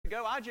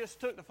I just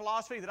took the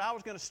philosophy that I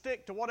was going to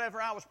stick to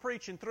whatever I was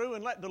preaching through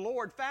and let the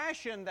Lord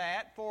fashion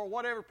that for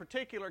whatever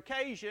particular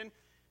occasion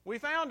we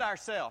found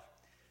ourselves.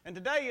 And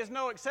today is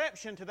no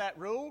exception to that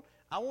rule.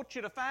 I want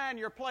you to find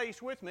your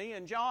place with me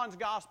in John's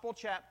Gospel,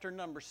 chapter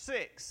number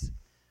 6.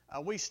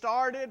 We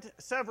started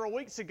several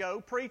weeks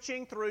ago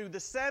preaching through the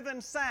 7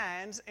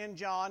 signs in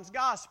John's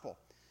Gospel.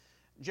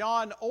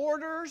 John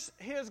orders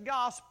his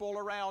Gospel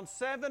around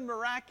 7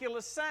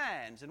 miraculous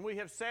signs, and we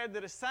have said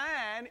that a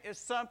sign is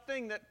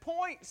something that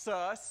points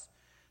us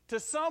to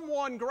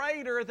someone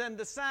greater than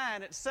the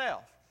sign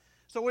itself.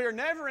 So we are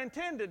never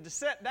intended to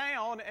sit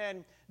down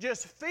and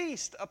just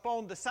feast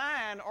upon the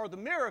sign or the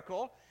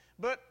miracle,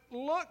 but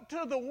look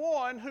to the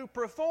one who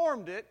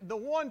performed it, the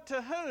one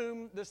to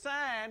whom the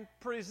sign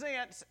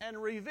presents and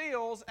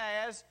reveals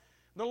as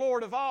the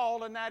Lord of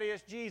all, and that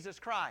is Jesus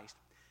Christ.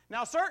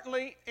 Now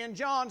certainly in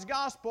John's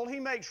Gospel he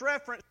makes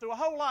reference to a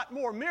whole lot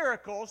more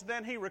miracles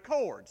than he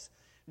records.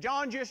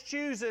 John just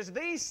chooses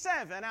these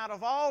 7 out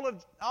of all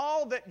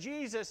that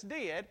Jesus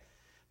did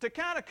to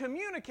kind of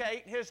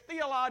communicate his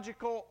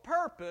theological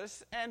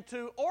purpose and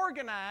to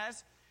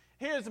organize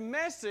his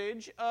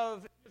message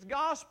of his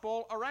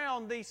gospel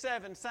around these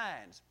 7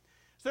 signs.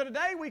 So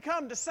today we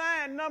come to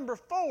sign number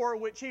 4,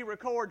 which he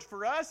records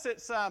for us.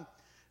 It's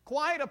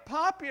quite a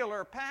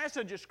popular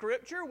passage of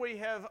Scripture. We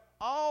have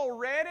all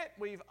read it,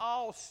 we've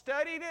all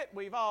studied it,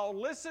 we've all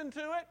listened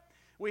to it.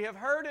 We have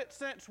heard it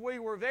since we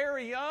were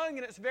very young,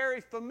 and it's very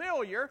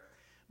familiar.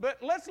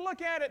 But let's look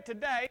at it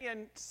today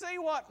and see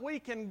what we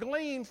can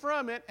glean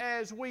from it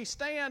as we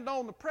stand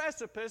on the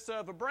precipice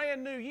of a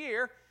brand new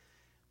year,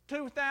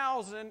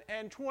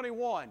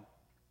 2021.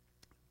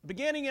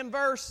 Beginning in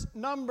verse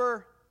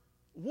number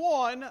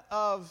 1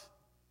 of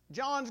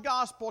John's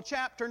Gospel,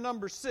 chapter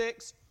number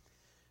 6,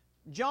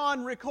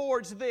 John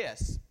records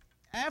this.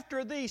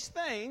 After these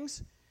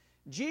things,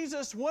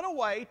 Jesus went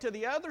away to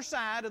the other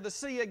side of the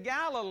Sea of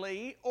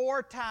Galilee,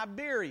 or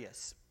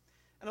Tiberias.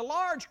 And a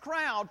large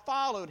crowd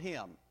followed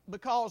him,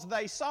 because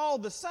they saw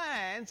the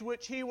signs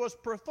which he was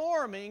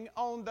performing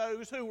on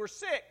those who were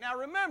sick. Now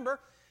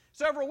remember,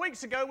 several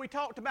weeks ago we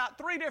talked about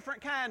 3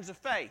 different kinds of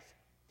faith.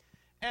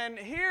 And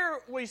here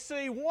we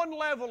see one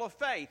level of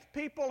faith.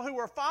 People who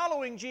are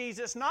following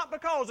Jesus not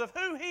because of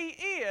who he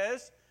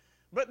is,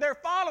 but they're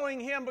following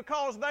him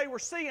because they were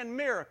seeing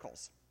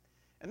miracles.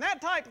 And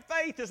that type of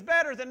faith is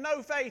better than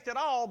no faith at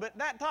all, but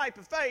that type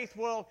of faith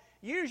will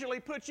usually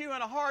put you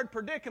in a hard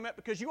predicament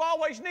because you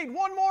always need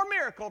one more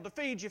miracle to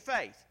feed your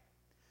faith.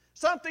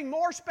 Something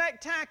more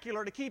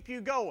spectacular to keep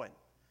you going.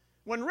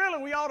 When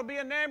really we ought to be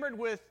enamored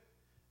with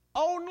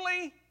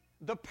only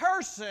the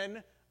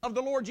person of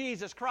the Lord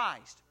Jesus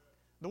Christ,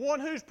 the one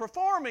who's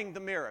performing the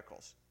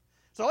miracles.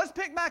 So let's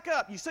pick back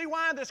up. You see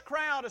why this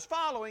crowd is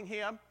following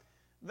him.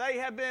 They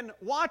have been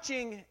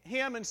watching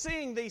him and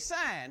seeing these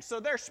signs. So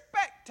they're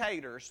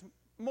spectators,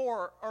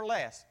 more or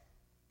less.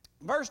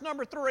 Verse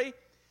number 3,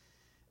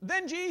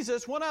 Then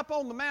Jesus went up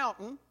on the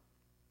mountain,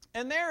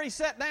 and there he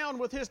sat down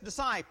with his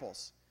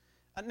disciples.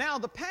 Now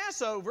the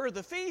Passover,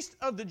 the feast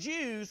of the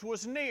Jews,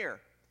 was near.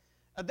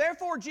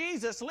 Therefore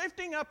Jesus,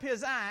 lifting up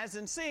his eyes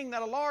and seeing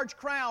that a large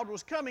crowd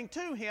was coming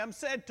to him,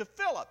 said to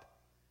Philip,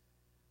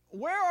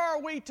 Where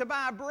are we to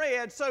buy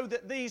bread so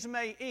that these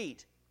may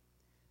eat?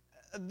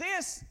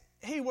 This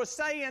he was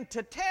saying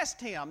to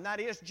test him. That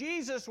is,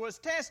 Jesus was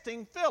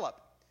testing Philip.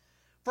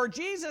 For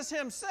Jesus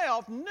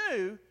himself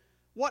knew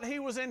what he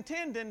was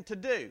intending to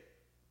do.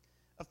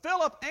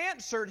 Philip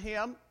answered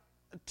him,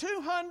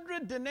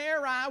 200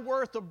 denarii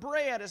worth of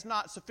bread is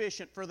not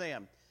sufficient for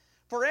them,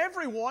 for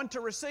everyone to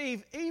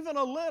receive even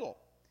a little.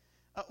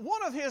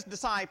 One of his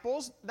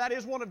disciples, that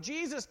is one of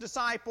Jesus'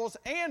 disciples,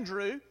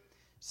 Andrew,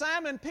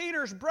 Simon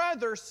Peter's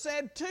brother,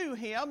 said to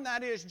him,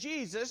 that is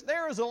Jesus,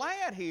 There is a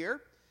lad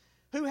here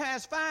who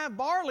has 5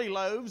 barley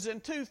loaves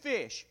and 2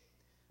 fish.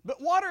 But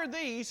what are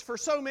these for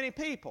so many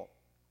people?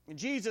 And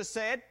Jesus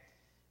said,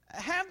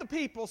 Have the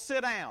people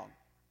sit down.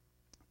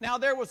 Now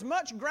there was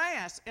much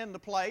grass in the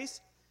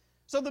place,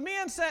 so the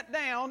men sat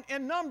down,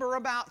 in number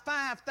about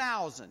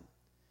 5,000.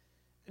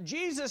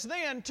 Jesus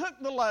then took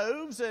the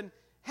loaves, and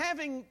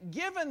having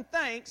given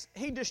thanks,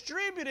 he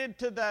distributed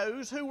to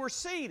those who were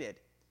seated.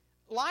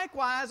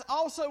 Likewise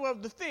also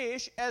of the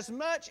fish, as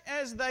much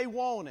as they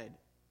wanted.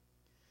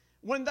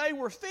 When they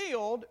were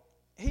filled,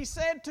 he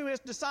said to his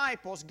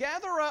disciples,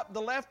 Gather up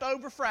the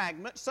leftover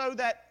fragments so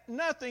that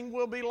nothing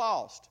will be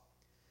lost.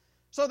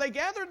 So they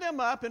gathered them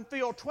up and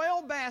filled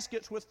 12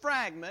 baskets with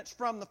fragments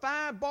from the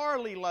 5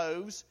 barley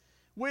loaves,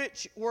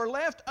 which were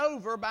left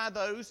over by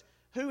those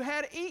who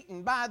had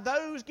eaten. By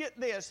those, get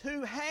this,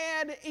 who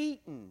had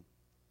eaten.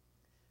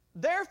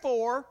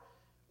 Therefore,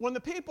 when the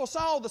people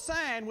saw the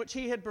sign which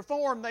he had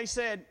performed, they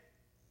said,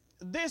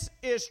 This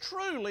is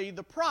truly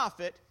the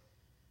prophet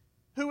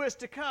who is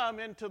to come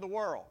into the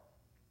world.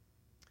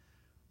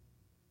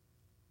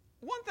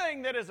 One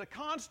thing that is a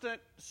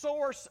constant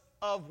source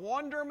of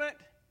wonderment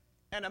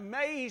and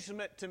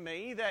amazement to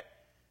me that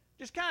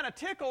just kind of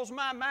tickles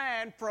my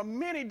mind from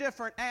many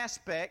different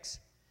aspects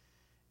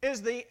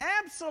is the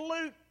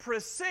absolute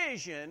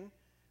precision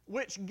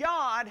which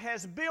God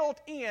has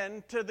built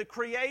into the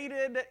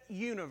created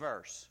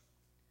universe.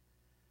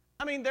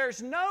 I mean,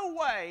 there's no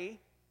way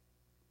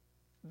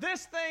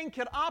this thing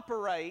could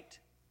operate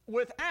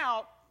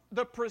without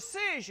the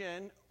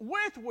precision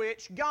with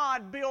which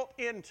God built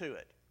into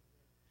it.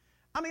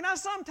 I mean, I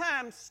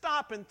sometimes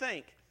stop and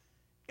think,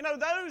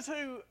 those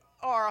who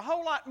are a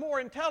whole lot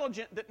more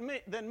intelligent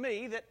than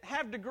me that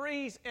have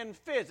degrees in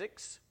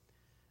physics,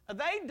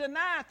 they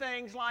deny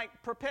things like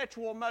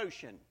perpetual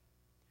motion.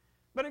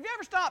 But have you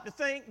ever stopped to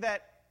think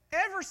that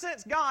ever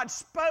since God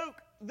spoke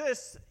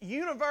this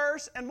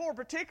universe, and more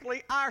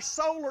particularly our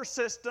solar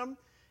system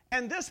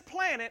and this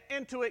planet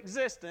into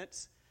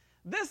existence,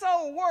 this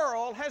old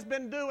world has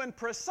been doing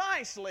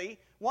precisely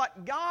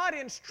what God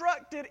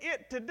instructed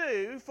it to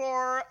do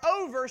for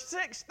over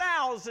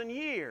 6,000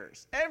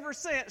 years, ever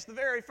since the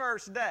very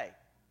first day.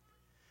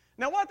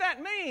 Now what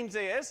that means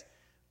is,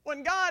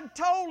 when God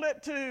told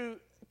it to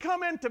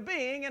come into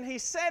being and He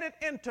set it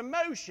into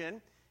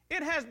motion,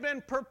 it has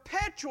been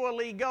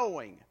perpetually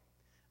going.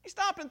 You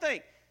stop and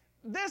think.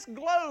 This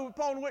globe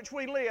upon which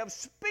we live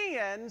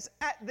spins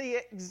at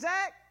the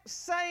exact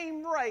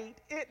same rate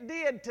it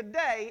did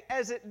today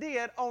as it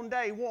did on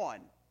day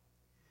one.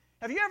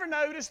 Have you ever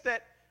noticed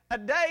that a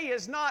day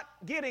is not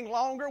getting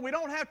longer? We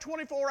don't have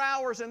 24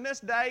 hours in this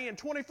day and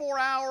 24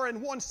 hours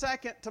and 1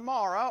 second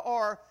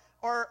tomorrow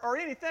or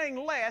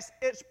anything less.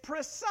 It's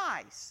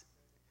precise.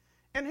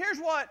 And here's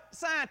what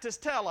scientists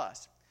tell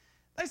us.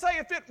 They say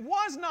if it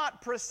was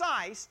not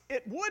precise,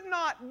 it would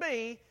not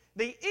be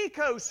the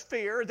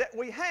ecosphere that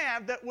we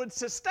have that would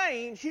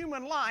sustain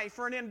human life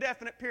for an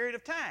indefinite period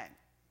of time.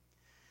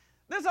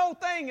 This whole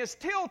thing is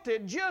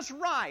tilted just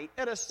right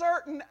at a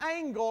certain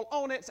angle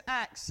on its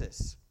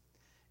axis.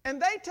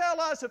 And they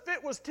tell us if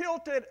it was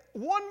tilted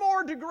 1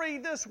 more degree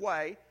this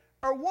way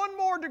or 1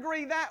 more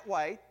degree that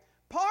way,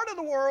 part of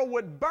the world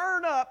would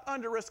burn up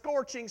under a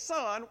scorching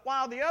sun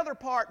while the other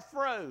part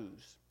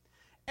froze.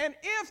 And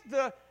if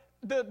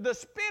the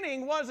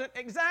spinning wasn't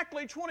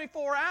exactly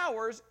 24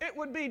 hours, it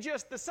would be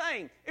just the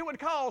same. It would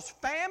cause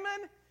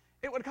famine.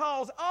 It would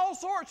cause all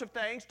sorts of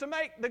things to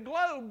make the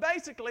globe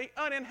basically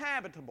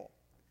uninhabitable.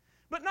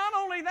 But not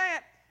only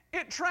that,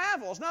 it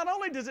travels. Not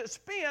only does it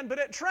spin, but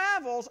it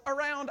travels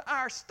around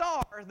our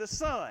star, the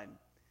sun.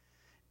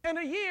 And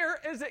a year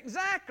is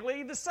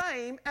exactly the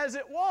same as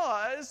it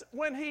was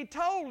when He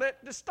told it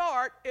to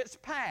start its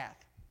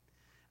path.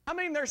 I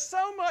mean, there's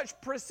so much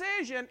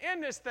precision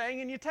in this thing,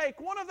 and you take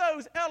one of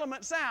those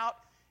elements out,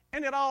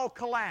 and it all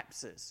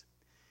collapses.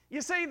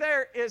 You see,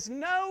 there is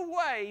no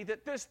way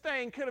that this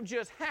thing could have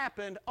just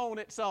happened on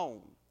its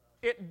own.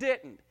 It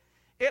didn't.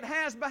 It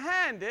has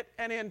behind it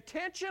an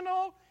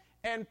intentional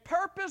and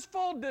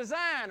purposeful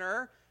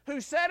designer who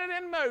set it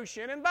in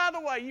motion. And by the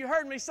way, you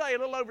heard me say a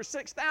little over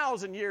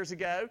 6,000 years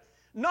ago,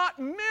 not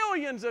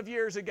millions of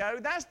years ago.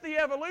 That's the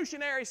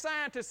evolutionary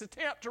scientists'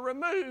 attempt to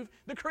remove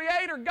the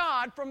Creator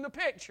God from the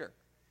picture.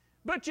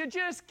 But you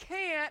just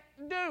can't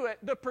do it.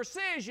 The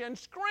precision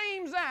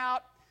screams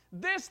out,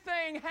 this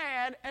thing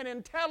had an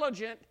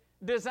intelligent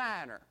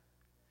designer.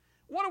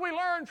 What do we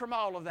learn from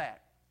all of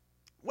that?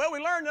 Well, we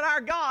learn that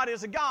our God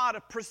is a God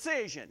of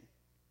precision.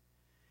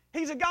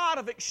 He's a God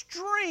of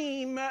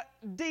extreme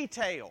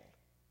detail.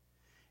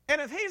 And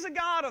if He's a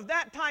God of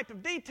that type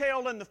of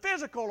detail in the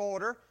physical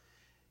order,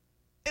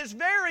 it's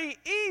very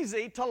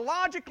easy to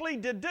logically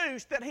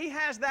deduce that He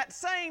has that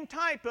same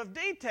type of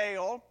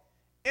detail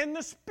in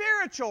the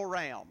spiritual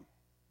realm.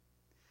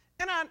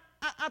 And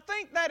I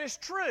think that is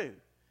true.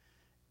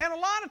 And a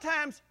lot of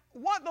times,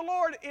 what the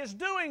Lord is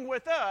doing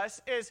with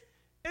us is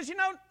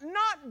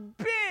not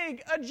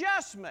big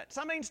adjustments.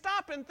 I mean,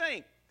 stop and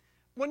think.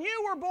 When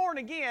you were born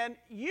again,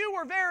 you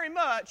were very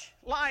much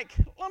like,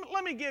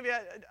 let me give you,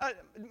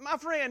 my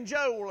friend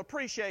Joe will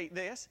appreciate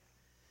this.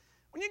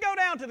 When you go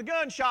down to the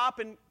gun shop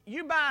and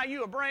you buy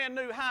you a brand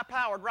new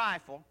high-powered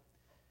rifle,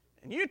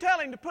 and you tell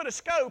him to put a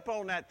scope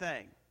on that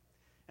thing,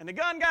 and the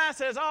gun guy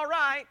says, all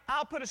right,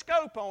 I'll put a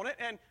scope on it,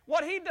 and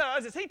what he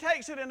does is he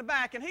takes it in the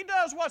back and he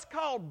does what's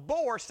called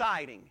bore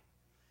sighting.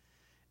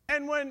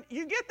 And when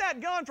you get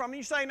that gun from him,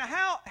 you say, now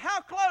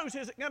how close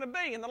is it going to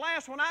be? And the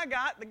last one I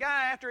got, the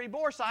guy, after he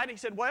bore sighted, he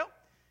said, well,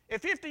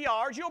 at 50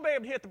 yards, you'll be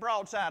able to hit the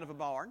broadside of a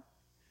barn.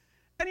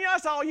 And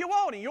that's all you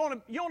want. You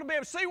want to be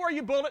able to see where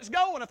your bullet's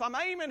going. If I'm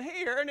aiming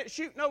here and it's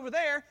shooting over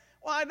there,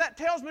 well, that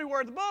tells me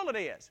where the bullet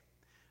is.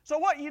 So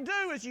what you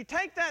do is you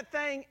take that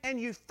thing and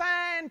you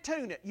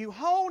fine-tune it. You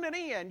hone it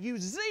in. You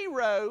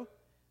zero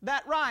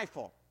that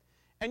rifle.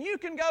 And you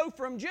can go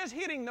from just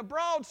hitting the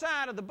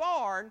broadside of the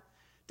barn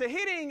to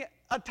hitting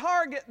a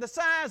target the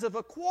size of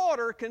a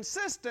quarter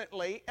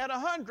consistently at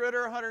 100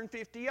 or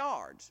 150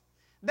 yards.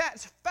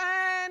 That's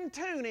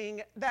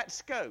fine-tuning that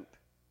scope.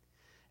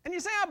 And you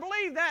say, I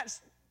believe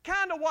that's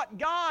kind of what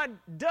God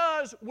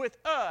does with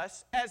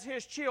us as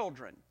His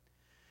children.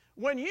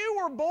 When you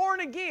were born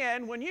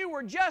again, when you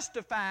were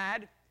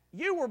justified,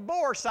 you were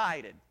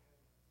bore-sighted.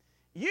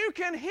 You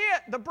can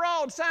hit the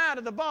broadside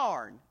of the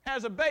barn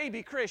as a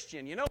baby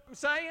Christian. You know what I'm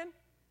saying?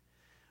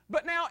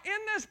 But now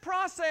in this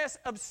process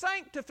of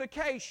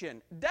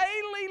sanctification,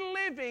 daily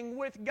living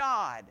with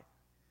God,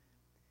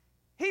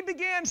 He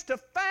begins to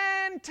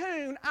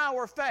fine-tune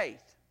our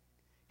faith.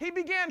 He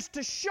begins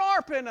to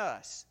sharpen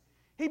us.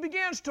 He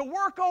begins to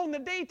work on the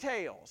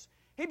details.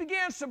 He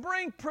begins to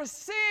bring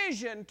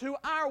precision to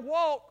our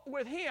walk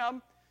with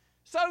Him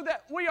so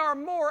that we are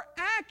more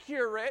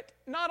accurate,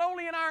 not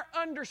only in our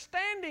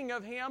understanding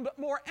of Him, but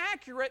more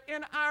accurate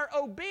in our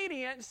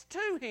obedience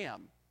to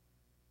Him.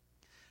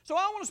 So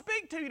I want to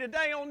speak to you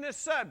today on this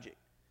subject,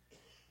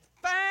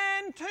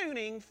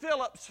 fine-tuning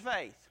Philip's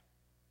faith.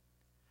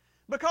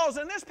 Because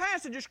in this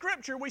passage of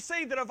Scripture, we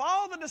see that of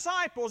all the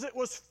disciples, it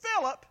was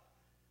Philip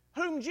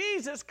whom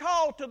Jesus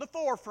called to the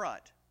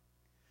forefront.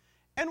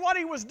 And what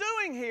he was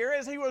doing here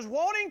is he was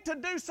wanting to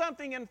do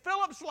something in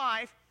Philip's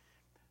life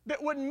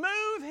that would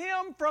move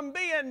him from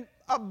being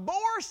a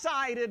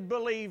bore-sighted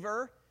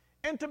believer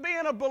into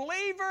being a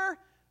believer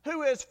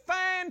who is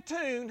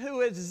fine-tuned, who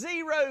is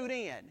zeroed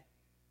in.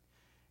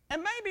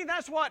 And maybe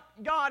that's what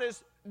God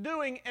is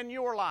doing in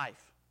your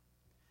life.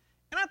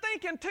 And I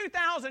think in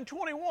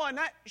 2021,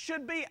 that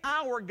should be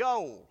our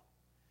goal.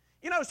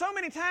 You know, so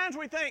many times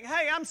we think,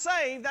 hey, I'm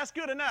saved, that's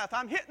good enough.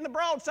 I'm hitting the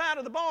broadside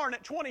of the barn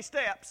at 20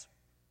 steps.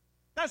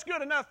 That's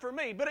good enough for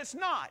me, but it's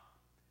not.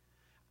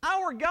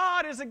 Our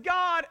God is a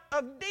God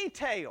of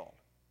detail,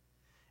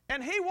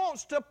 and He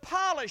wants to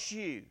polish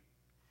you.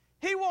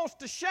 He wants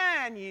to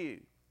shine you.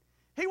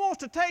 He wants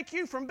to take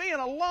you from being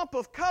a lump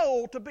of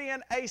coal to being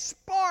a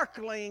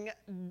sparkling,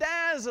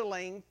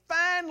 dazzling,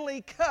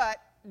 finely cut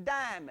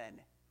diamond.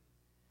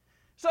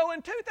 So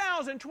in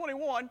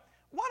 2021,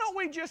 why don't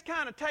we just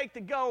kind of take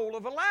the goal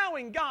of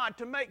allowing God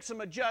to make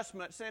some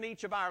adjustments in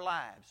each of our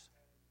lives?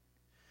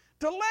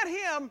 To let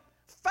Him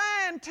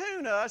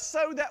fine-tune us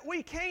so that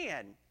we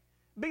can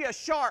be a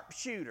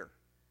sharpshooter.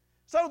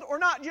 So that we're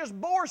not just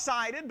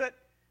bore-sighted, but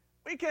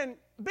we can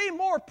be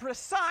more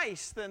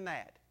precise than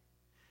that.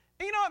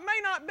 You know, it may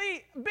not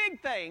be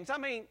big things. I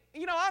mean,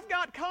 you know, I've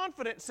got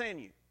confidence in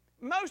you.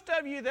 Most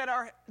of you that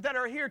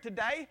are here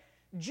today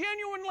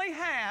genuinely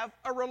have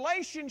a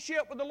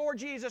relationship with the Lord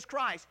Jesus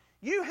Christ.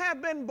 You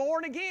have been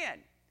born again.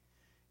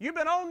 You've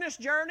been on this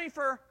journey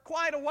for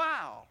quite a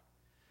while.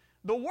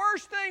 The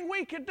worst thing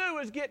we could do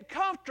is get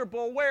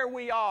comfortable where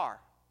we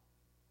are.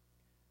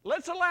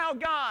 Let's allow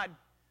God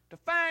to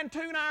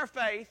fine-tune our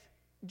faith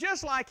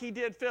just like He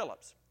did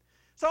Philip's.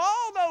 So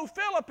although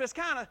Philip is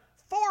kind of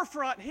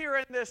forefront here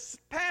in this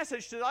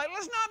passage today,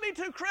 let's not be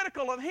too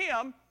critical of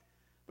him,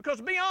 because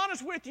to be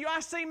honest with you,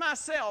 I see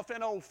myself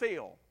in old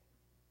Phil.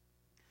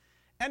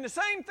 And the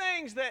same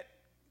things that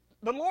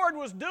the Lord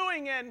was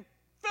doing in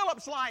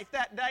Philip's life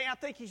that day, I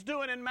think He's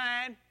doing in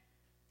mine,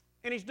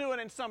 and He's doing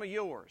in some of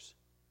yours.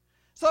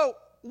 So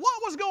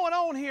what was going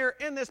on here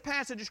in this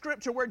passage of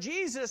Scripture where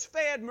Jesus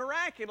fed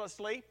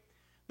miraculously?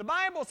 The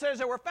Bible says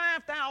there were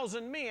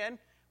 5,000 men.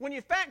 When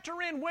you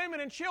factor in women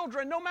and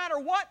children, no matter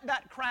what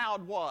that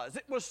crowd was,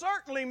 it was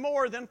certainly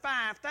more than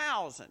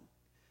 5,000.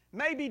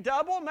 Maybe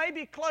double,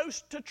 maybe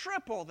close to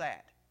triple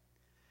that.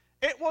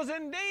 It was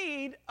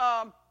indeed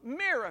a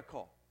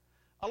miracle.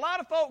 A lot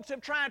of folks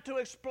have tried to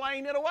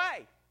explain it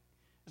away.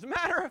 As a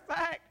matter of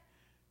fact,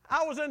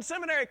 I was in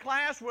seminary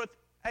class with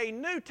a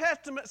New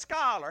Testament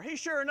scholar. He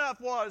sure enough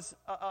was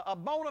a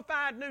bona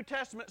fide New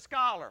Testament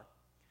scholar.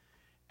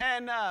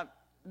 And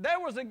there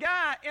was a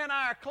guy in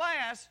our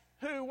class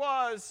who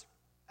was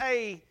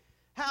a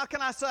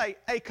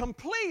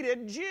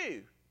completed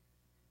Jew.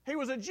 He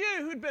was a Jew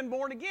who'd been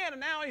born again, and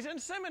now he's in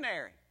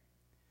seminary.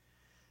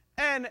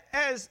 And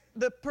as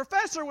the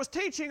professor was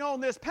teaching on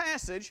this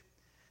passage,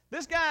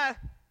 this guy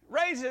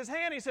raises his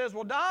hand. He says,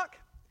 well, Doc,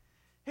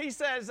 he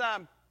says,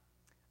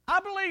 I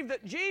believe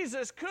that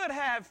Jesus could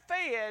have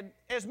fed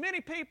as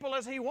many people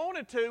as He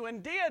wanted to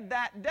and did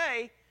that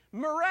day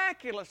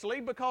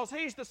miraculously because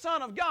He's the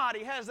Son of God.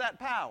 He has that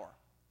power.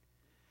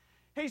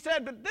 He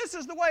said, but this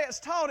is the way it's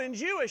taught in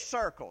Jewish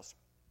circles.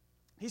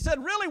 He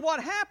said, really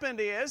what happened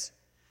is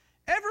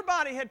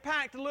everybody had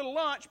packed a little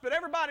lunch, but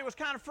everybody was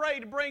kind of afraid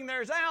to bring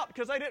theirs out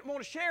because they didn't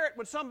want to share it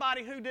with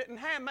somebody who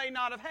may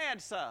not have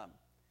had some.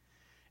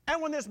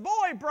 And when this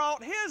boy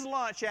brought his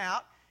lunch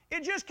out,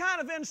 it just kind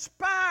of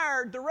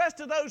inspired the rest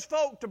of those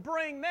folk to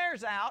bring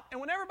theirs out. And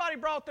when everybody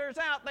brought theirs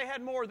out, they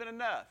had more than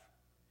enough.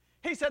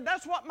 He said,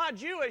 that's what my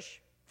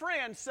Jewish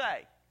friends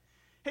say.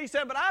 He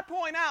said, but I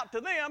point out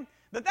to them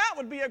that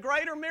would be a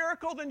greater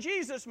miracle than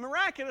Jesus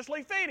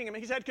miraculously feeding him.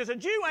 He said, because a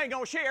Jew ain't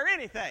going to share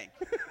anything.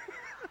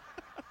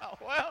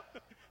 Well,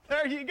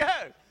 there you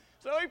go.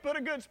 So he put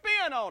a good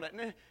spin on it.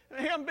 And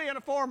him being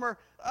a former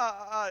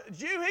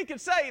Jew, he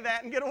could say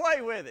that and get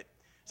away with it.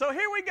 So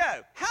here we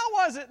go. How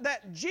was it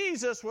that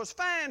Jesus was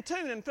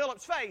fine-tuning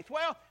Philip's faith?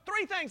 Well,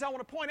 three things I want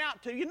to point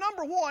out to you.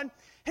 Number one,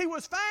 He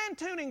was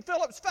fine-tuning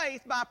Philip's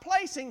faith by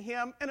placing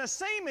him in a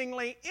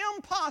seemingly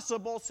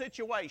impossible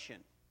situation.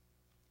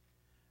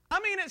 I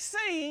mean, it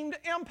seemed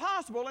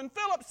impossible, and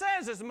Philip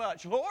says as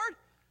much. Lord,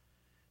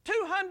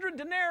 200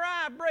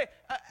 denarii bread,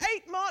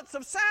 8 months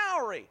of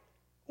salary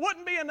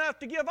wouldn't be enough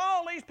to give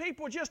all these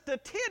people just a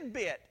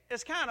tidbit,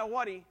 is kind of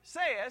what he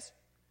says.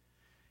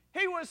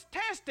 he was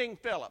testing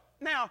Philip.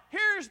 Now,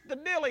 here's the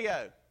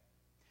dealio.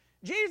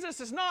 Jesus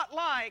is not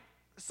like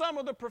some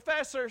of the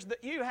professors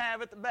that you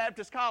have at the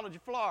Baptist College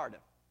of Florida.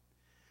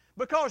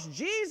 Because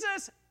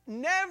Jesus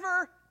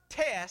never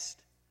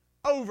tests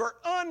over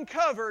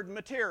uncovered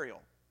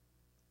material.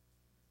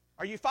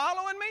 Are you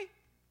following me?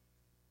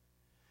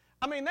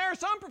 I mean, there are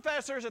some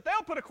professors that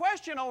they'll put a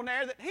question on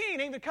there that he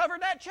ain't even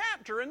covered that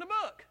chapter in the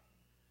book.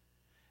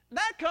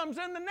 That comes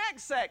in the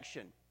next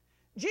section.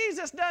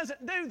 Jesus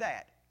doesn't do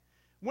that.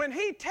 When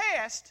he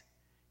tests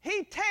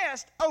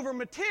over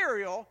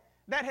material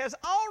that has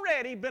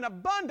already been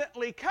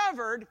abundantly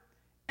covered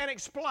and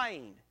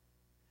explained.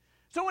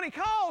 So when he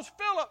calls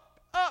Philip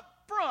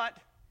up front,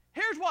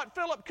 here's what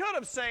Philip could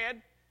have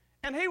said,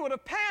 and he would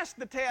have passed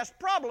the test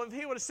probably if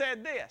he would have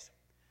said this.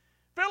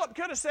 Philip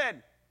could have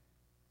said,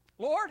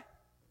 Lord,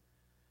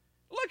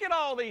 look at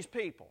all these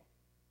people.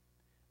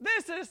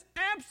 This is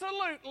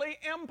absolutely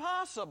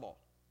impossible.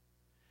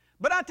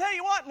 But I tell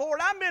you what, Lord,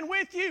 I've been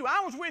with you.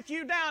 I was with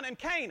you down in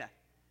Cana,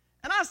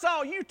 and I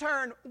saw you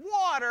turn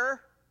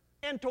water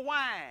into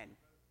wine.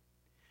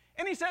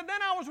 And he said,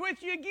 then I was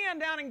with you again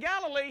down in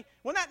Galilee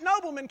when that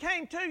nobleman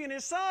came to you and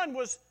his son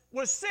was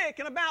sick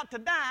and about to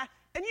die,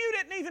 and you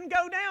didn't even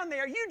go down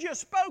there. You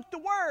just spoke the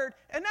word,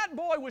 and that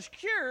boy was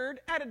cured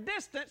at a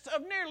distance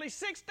of nearly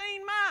 16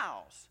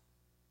 miles.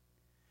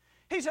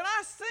 He said,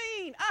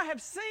 I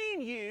have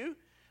seen you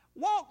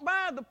walk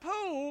by the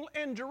pool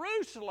in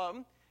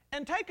Jerusalem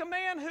and take a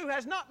man who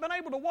has not been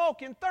able to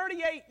walk in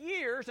 38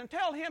 years and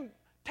tell him,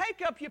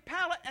 take up your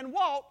pallet and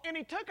walk, and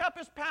he took up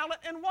his pallet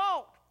and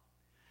walked.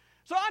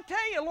 So I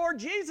tell you, Lord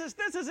Jesus,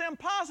 this is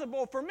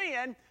impossible for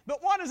men,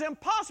 but what is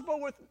impossible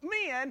with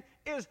men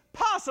is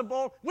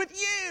possible with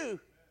you.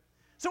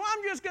 So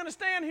I'm just going to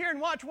stand here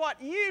and watch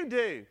what you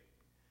do.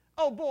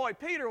 Oh boy,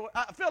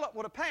 Philip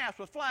would have passed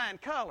with flying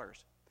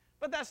colors,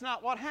 but that's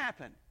not what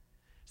happened.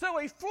 So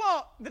he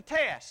flunked the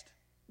test,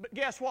 but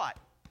guess what?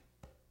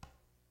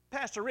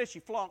 Pastor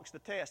Richie flunks the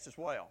test as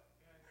well.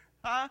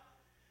 Huh?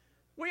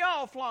 We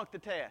all flunk the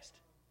test.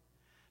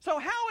 So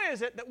how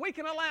is it that we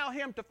can allow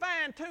him to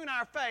fine-tune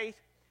our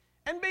faith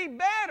and be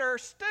better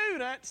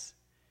students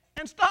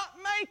and stop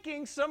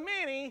making so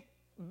many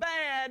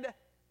bad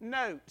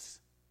notes?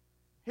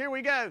 Here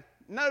we go.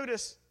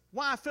 Notice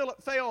why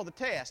Philip failed the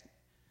test.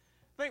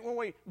 I think when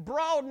we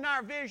broaden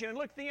our vision and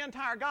look at the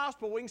entire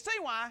gospel, we can see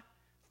why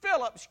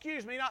Philip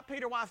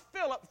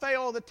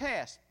failed the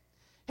test.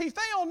 He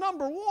failed,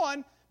 number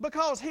one,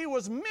 because he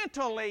was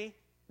mentally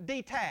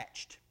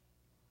detached.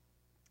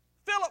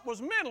 Philip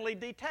was mentally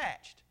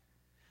detached.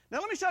 Now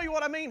let me show you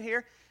what I mean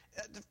here.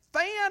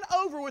 Fan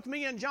over with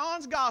me in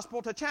John's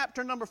Gospel to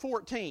chapter number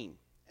 14.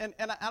 And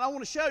I want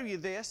to show you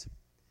this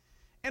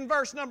in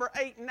verse number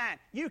 8 and 9.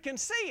 You can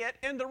see it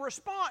in the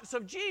response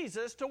of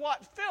Jesus to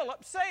what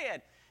Philip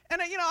said.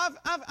 And you know,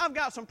 I've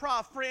got some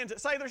prof friends that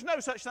say there's no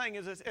such thing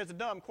as a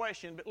dumb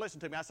question, but listen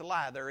to me, that's a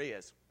lie, there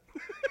is.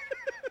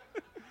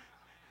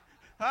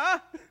 Huh?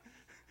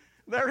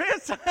 There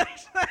is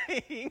such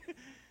thing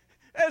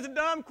as a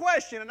dumb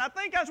question. And I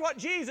think that's what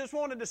Jesus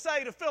wanted to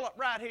say to Philip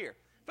right here.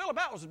 Philip,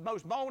 that was the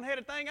most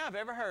boneheaded thing I've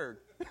ever heard.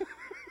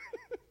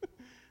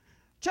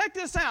 Check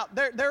this out.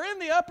 They're in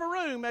the upper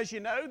room, as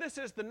you know. This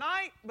is the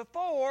night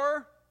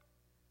before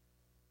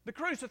the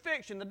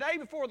crucifixion, the day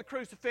before the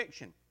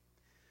crucifixion.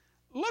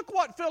 Look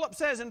what Philip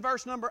says in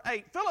verse number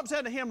 8. Philip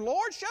said to him,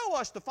 Lord, show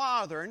us the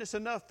Father, and it's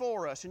enough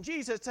for us. And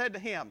Jesus said to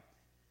him,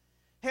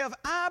 have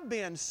I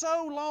been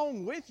so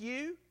long with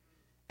you,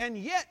 and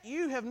yet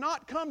you have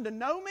not come to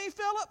know me,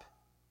 Philip?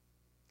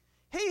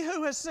 He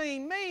who has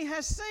seen me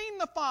has seen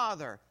the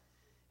Father.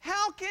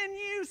 How can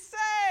you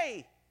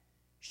say,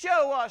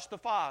 show us the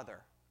Father?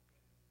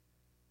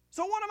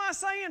 So what am I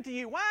saying to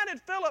you? Why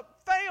did Philip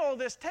fail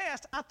this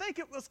test? I think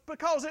it was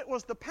because it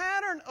was the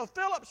pattern of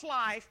Philip's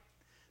life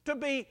to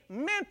be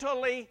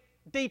mentally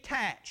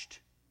detached.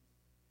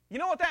 You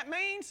know what that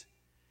means?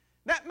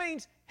 That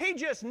means he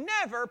just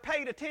never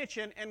paid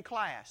attention in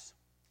class.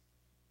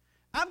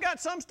 I've got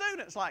some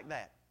students like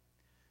that.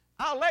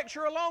 I'll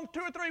lecture along 2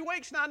 or 3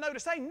 weeks and I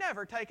notice they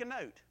never take a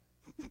note.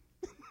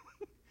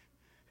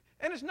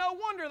 And it's no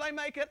wonder they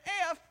make an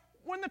F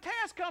when the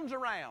test comes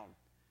around,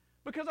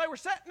 because they were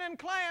sitting in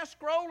class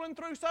scrolling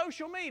through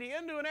social media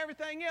and doing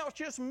everything else,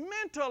 just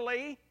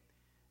mentally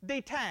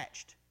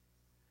detached.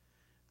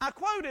 I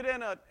quoted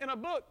in a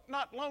book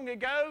not long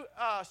ago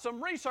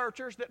some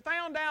researchers that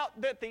found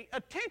out that the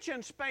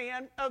attention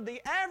span of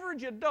the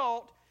average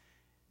adult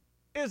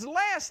is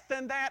less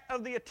than that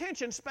of the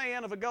attention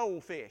span of a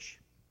goldfish.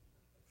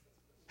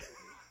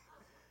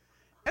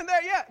 And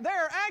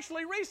there are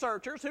actually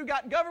researchers who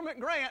got government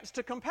grants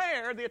to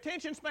compare the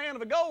attention span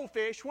of a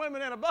goldfish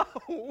swimming in a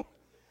bowl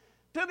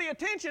to the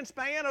attention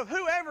span of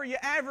whoever your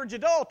average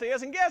adult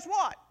is. And guess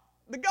what?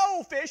 The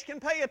goldfish can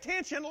pay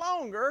attention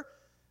longer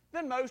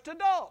than most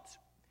adults.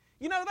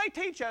 You know, they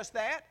teach us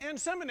that in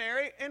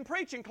seminary in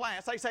preaching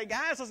class. They say,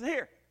 guys, listen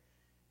here.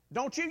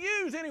 Don't you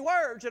use any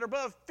words that are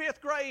above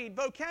 5th grade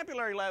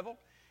vocabulary level,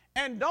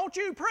 and don't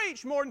you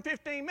preach more than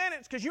 15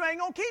 minutes because you ain't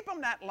going to keep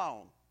them that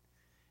long.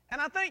 And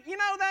I think,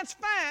 that's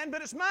fine,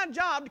 but it's my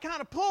job to kind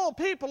of pull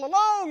people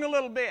along a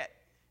little bit.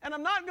 And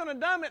I'm not going to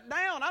dumb it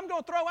down. I'm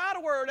going to throw out a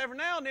word every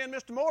now and then,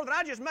 Mr. Moore, that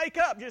I just make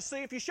up, just see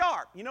if you're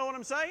sharp. You know what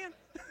I'm saying?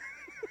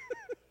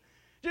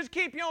 Just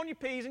keep you on your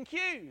P's and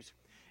Q's.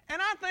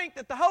 And I think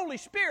that the Holy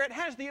Spirit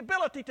has the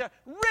ability to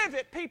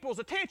rivet people's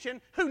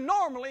attention who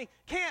normally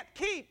can't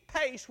keep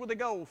pace with a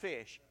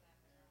goldfish.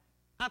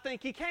 I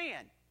think He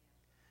can.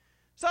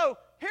 So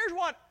here's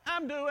what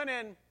I'm doing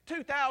in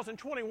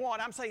 2021.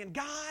 I'm saying,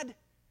 God,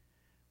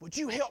 would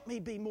you help me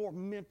be more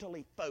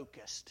mentally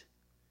focused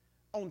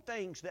on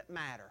things that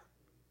matter?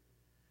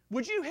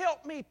 Would you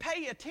help me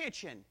pay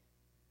attention?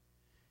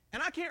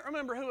 And I can't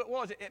remember who it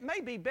was. It may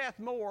be Beth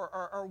Moore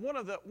or one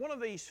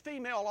of these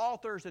female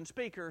authors and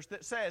speakers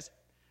that says,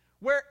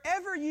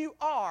 wherever you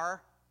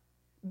are,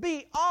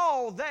 be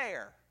all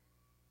there.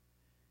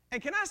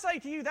 And can I say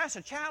to you, that's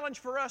a challenge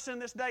for us in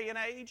this day and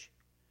age.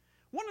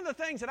 One of the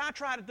things that I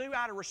try to do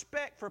out of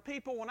respect for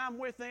people when I'm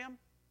with them,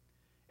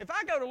 if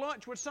I go to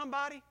lunch with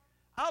somebody,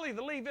 I'll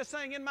either leave this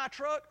thing in my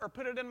truck or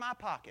put it in my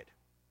pocket.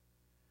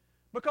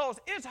 Because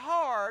it's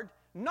hard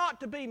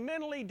not to be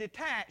mentally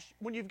detached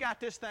when you've got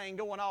this thing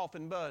going off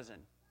and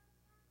buzzing.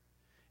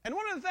 And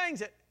one of the things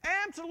that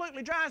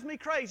absolutely drives me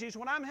crazy is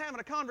when I'm having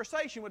a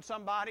conversation with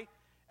somebody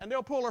and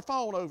they'll pull their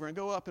phone over and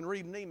go up and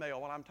read an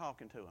email while I'm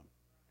talking to them.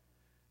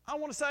 I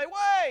want to say,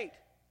 wait!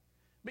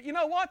 But you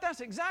know what?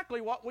 That's exactly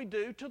what we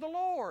do to the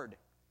Lord.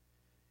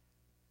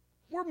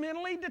 We're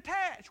mentally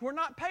detached. We're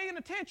not paying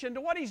attention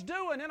to what He's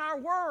doing in our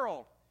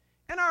world,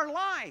 in our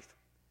life,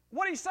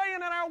 what He's saying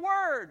in our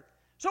Word.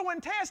 So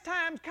when test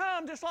times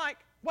come, just like,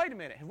 wait a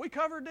minute, have we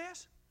covered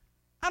this?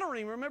 I don't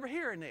even remember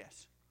hearing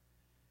this.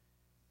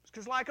 It's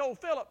because like old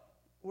Philip,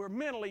 we're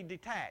mentally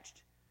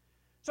detached.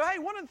 So hey,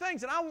 one of the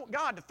things that I want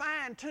God to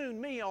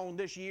fine-tune me on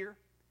this year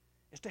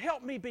is to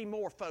help me be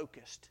more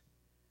focused.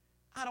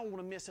 I don't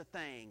want to miss a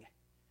thing.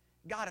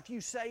 God, if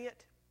You say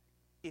it,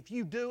 if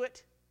You do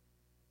it,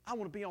 I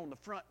want to be on the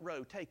front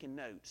row taking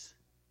notes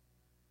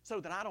so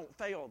that I don't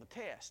fail the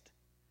test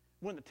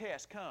when the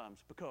test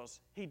comes,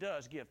 because He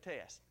does give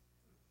tests.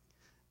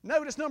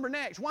 Notice number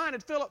next. Why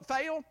did Philip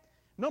fail?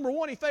 Number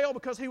one, he failed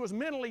because he was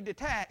mentally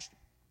detached.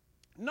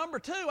 Number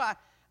two, I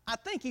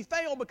think he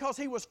failed because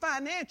he was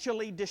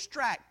financially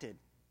distracted.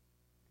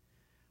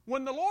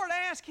 When the Lord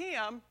asked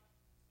him,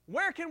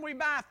 where can we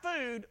buy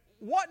food,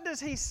 what does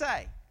he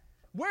say?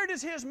 Where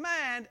does his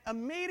mind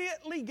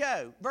immediately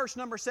go? Verse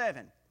number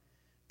 7.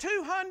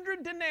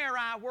 200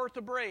 denarii worth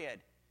of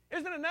bread.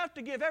 Isn't it enough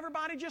to give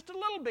everybody just a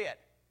little bit?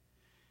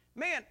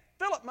 Man,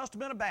 Philip must have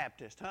been a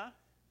Baptist, huh?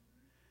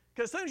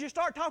 Because as soon as you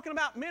start talking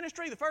about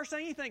ministry, the first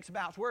thing he thinks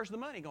about is where's the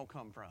money going to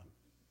come from?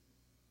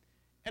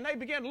 And they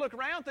begin to look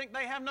around, think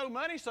they have no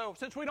money, so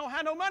since we don't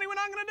have no money, we're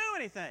not going to do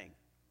anything.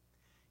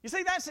 You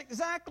see, that's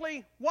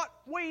exactly what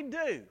we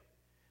do.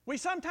 We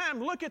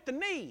sometimes look at the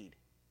need,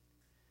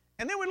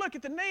 and then we look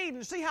at the need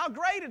and see how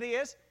great it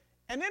is,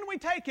 and then we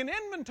take an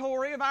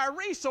inventory of our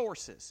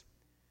resources.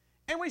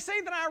 And we see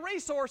that our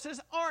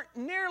resources aren't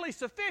nearly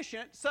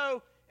sufficient,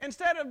 so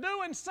instead of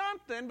doing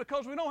something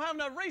because we don't have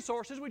enough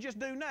resources, we just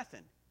do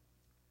nothing.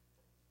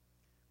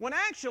 When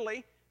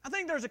actually, I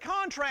think there's a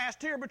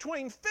contrast here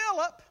between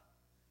Philip,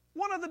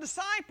 one of the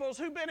disciples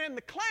who'd been in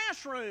the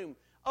classroom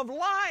of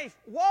life,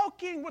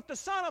 walking with the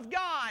Son of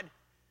God,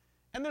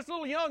 and this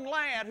little young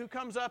lad who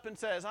comes up and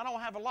says, I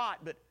don't have a lot,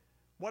 but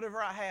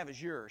whatever I have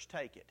is yours,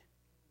 take it.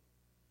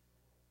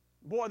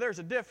 Boy, there's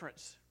a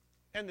difference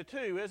in the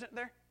two, isn't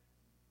there?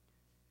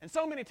 And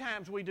so many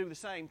times we do the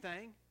same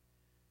thing.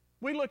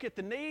 We look at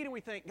the need and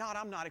we think, God,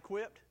 I'm not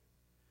equipped.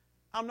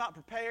 I'm not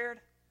prepared.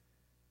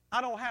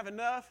 I don't have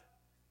enough.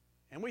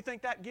 And we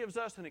think that gives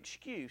us an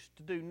excuse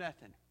to do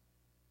nothing.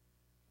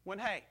 When,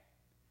 hey,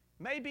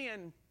 maybe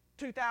in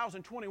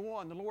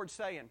 2021 the Lord's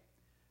saying,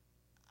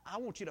 I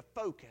want you to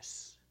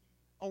focus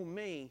on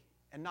me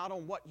and not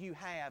on what you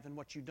have and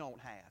what you don't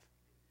have.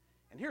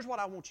 And here's what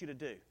I want you to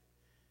do.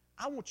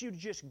 I want you to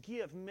just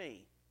give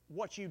me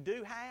what you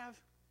do have,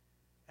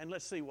 and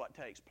let's see what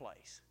takes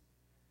place.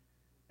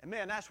 And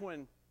man, that's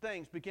when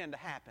things begin to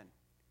happen.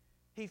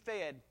 He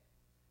fed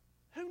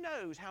who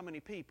knows how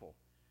many people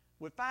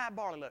with 5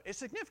 barley loaves. It's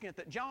significant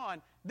that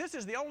John, this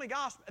is the only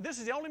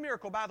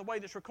miracle, by the way,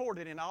 that's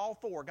recorded in all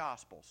 4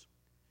 Gospels.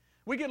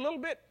 We get a little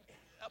bit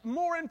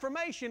more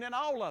information in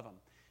all of them.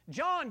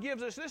 John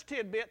gives us this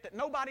tidbit that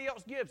nobody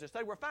else gives us.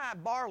 They were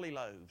 5 barley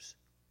loaves.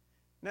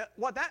 Now,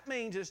 what that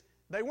means is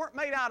they weren't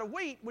made out of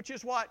wheat, which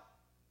is what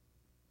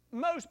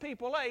most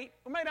people ate.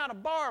 They were made out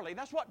of barley.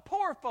 That's what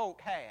poor folk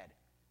had.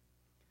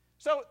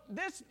 So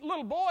this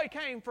little boy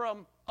came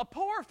from a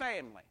poor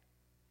family.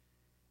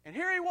 And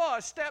here he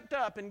was, stepped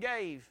up and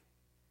gave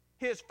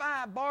his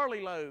 5 barley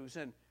loaves,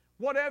 and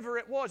whatever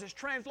it was, it's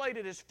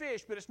translated as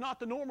fish, but it's not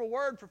the normal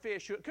word for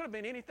fish. It could have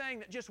been anything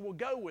that just will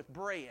go with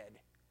bread,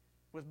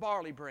 with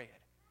barley bread.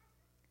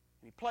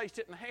 And he placed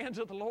it in the hands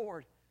of the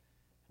Lord.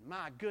 And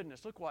my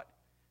goodness, look what,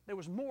 there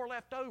was more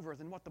left over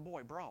than what the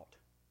boy brought.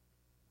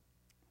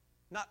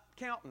 Not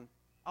counting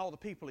all the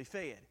people he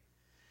fed.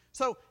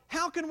 So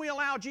how can we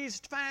allow Jesus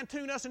to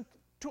fine-tune us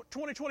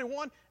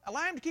 2021,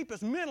 allow Him to keep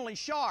us mentally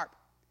sharp.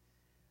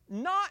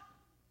 Not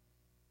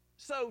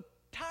so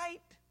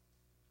tight,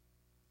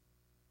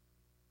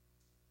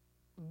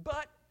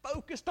 but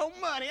focused on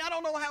money. I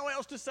don't know how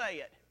else to say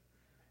it.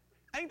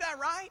 Ain't that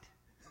right?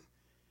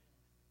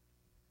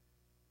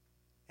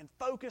 And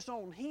focus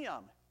on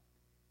Him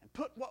and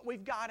put what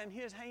we've got in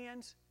His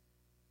hands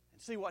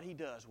and see what He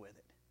does with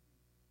it.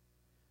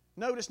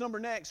 Notice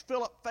next,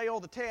 Philip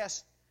failed the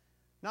test.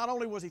 Not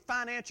only was he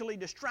financially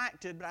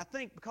distracted, but I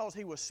think because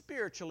he was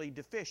spiritually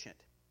deficient.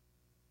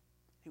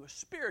 He was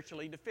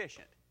spiritually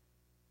deficient.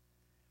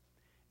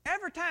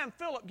 Every time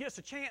Philip gets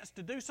a chance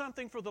to do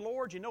something for the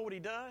Lord, you know what he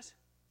does?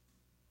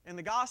 In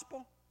the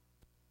gospel,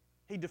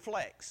 he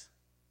deflects.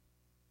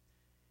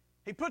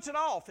 He puts it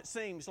off, it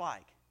seems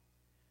like.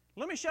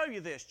 Let me show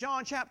you this.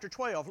 John chapter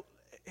 12.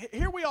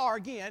 Here we are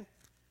again.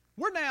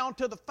 We're down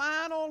to the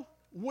final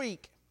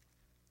week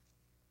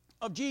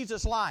of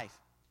Jesus' life.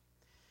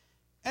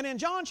 And in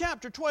John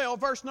chapter 12,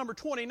 verse number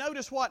 20,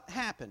 notice what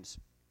happens.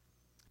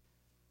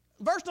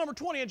 Verse number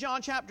 20 of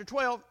John chapter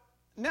 12,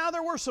 now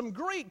there were some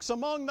Greeks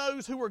among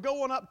those who were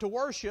going up to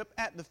worship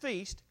at the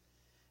feast.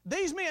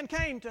 These men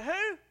came to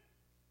who?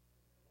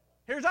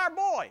 Here's our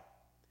boy.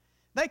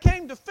 They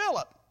came to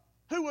Philip,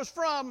 who was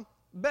from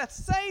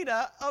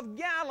Bethsaida of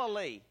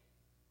Galilee,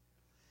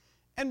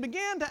 and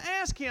began to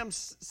ask him,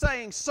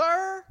 saying,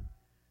 Sir,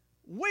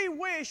 we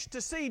wish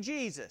to see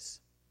Jesus.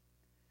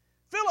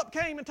 Philip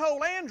came and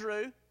told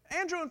Andrew.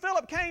 Andrew and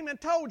Philip came and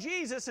told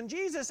Jesus, and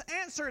Jesus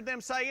answered them,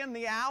 saying,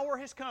 the hour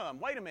has come.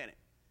 Wait a minute.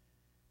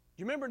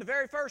 Do you remember the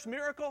very first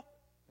miracle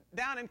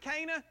down in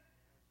Cana?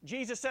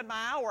 Jesus said,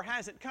 my hour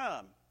hasn't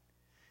come.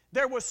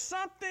 There was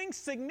something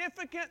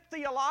significant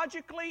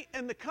theologically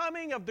in the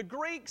coming of the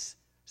Greeks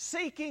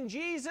seeking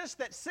Jesus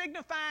that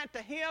signified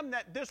to him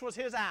that this was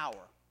his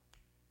hour.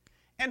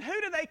 And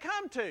who did they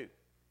come to?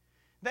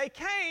 They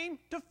came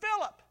to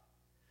Philip.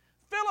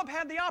 Philip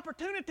had the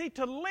opportunity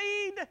to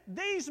lead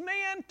these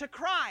men to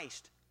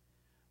Christ.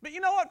 But you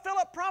know what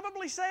Philip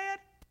probably said?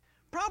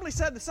 Probably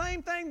said the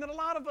same thing that a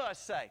lot of us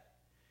say.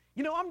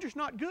 You know, I'm just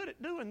not good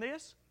at doing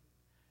this.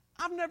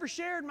 I've never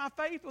shared my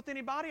faith with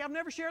anybody. I've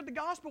never shared the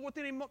gospel with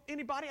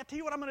anybody. I tell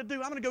you what I'm going to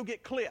do. I'm going to go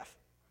get Cliff.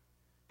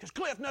 Because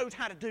Cliff knows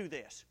how to do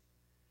this.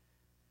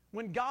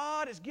 When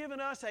God has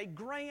given us a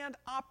grand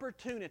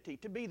opportunity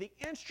to be the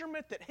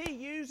instrument that He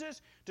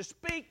uses to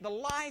speak the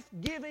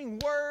life-giving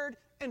Word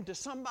into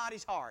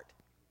somebody's heart.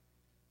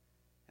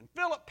 And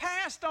Philip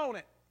passed on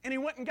it, and he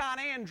went and got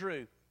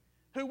Andrew,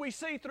 who we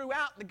see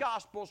throughout the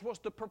Gospels was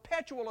the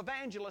perpetual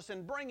evangelist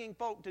in bringing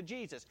folk to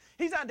Jesus.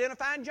 He's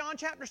identified in John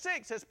chapter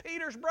 6 as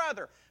Peter's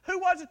brother. Who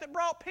was it that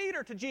brought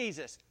Peter to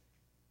Jesus?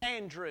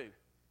 Andrew.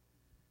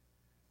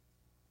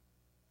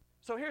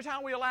 So here's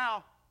how we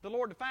allow the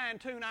Lord to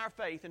fine-tune our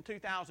faith in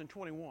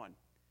 2021.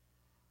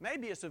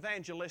 Maybe it's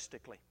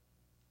evangelistically.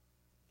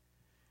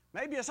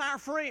 Maybe it's our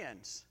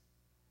friends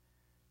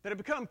that have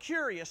become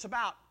curious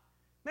about,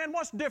 man,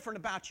 what's different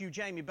about you,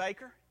 Jamie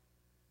Baker?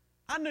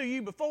 I knew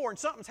you before and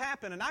something's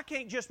happened and I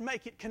can't just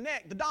make it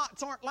connect. The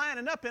dots aren't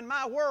lining up in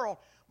my world.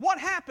 What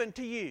happened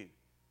to you?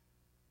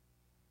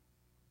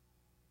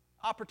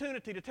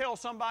 Opportunity to tell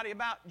somebody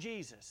about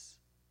Jesus.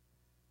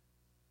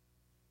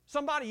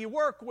 Somebody you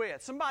work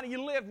with, somebody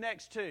you live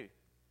next to.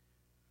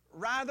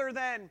 Rather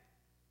than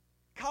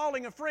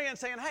calling a friend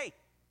saying, hey,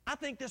 I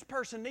think this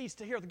person needs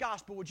to hear the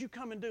gospel. Would you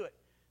come and do it?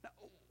 Now,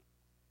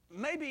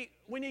 maybe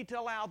we need to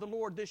allow the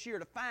Lord this year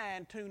to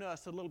fine-tune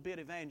us a little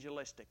bit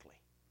evangelistically.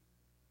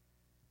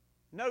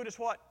 Notice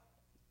what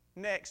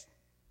next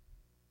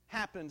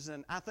happens,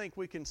 and I think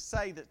we can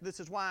say that this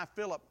is why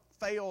Philip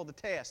failed the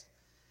test.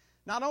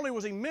 Not only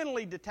was he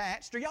mentally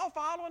detached, are y'all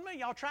following me?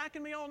 Y'all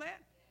tracking me on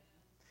that?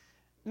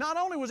 Not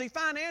only was he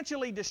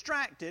financially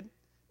distracted,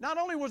 not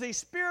only was he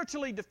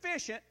spiritually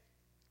deficient,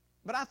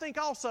 but I think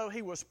also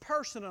he was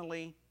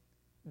personally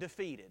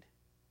defeated.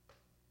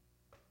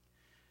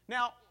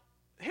 Now,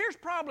 here's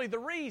probably the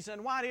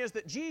reason why it is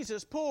that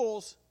Jesus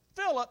pulls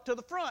Philip to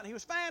the front. He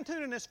was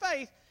fine-tuning his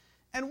faith.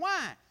 And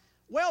why?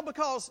 Well,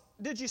 because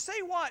did you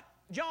see what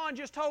John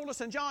just told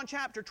us in John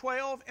chapter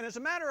 12? And as a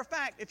matter of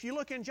fact, if you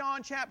look in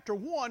John chapter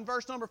 1,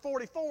 verse number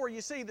 44, you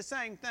see the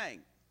same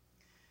thing.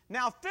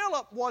 Now,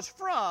 Philip was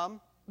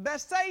from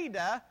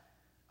Bethsaida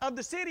of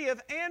the city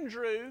of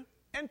Andrew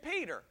and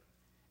Peter.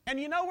 And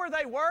you know where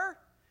they were?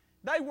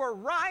 They were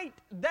right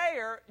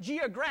there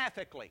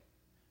geographically.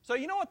 So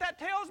you know what that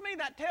tells me?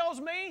 That tells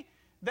me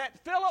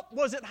that Philip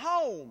was at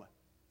home.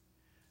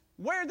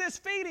 Where this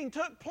feeding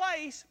took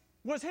place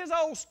was his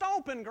old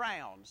stomping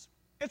grounds.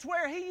 It's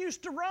where he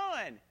used to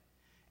run.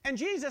 And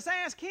Jesus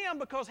asked him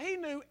because he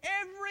knew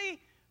every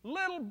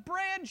little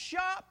bread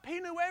shop, he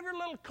knew every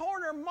little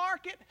corner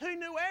market, he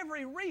knew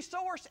every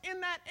resource in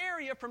that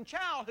area from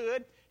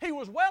childhood. He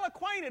was well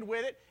acquainted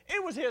with it.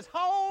 It was his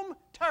home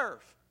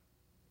turf.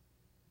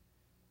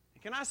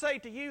 And can I say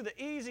to you,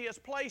 the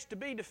easiest place to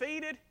be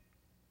defeated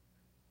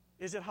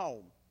is at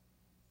home.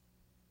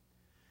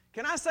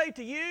 Can I say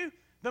to you,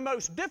 the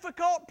most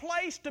difficult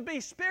place to be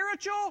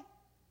spiritual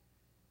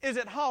is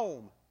at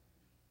home.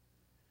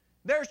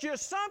 There's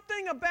just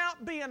something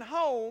about being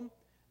home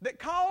that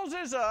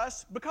causes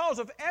us, because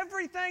of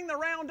everything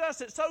around us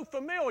that's so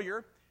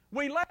familiar,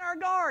 we let our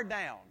guard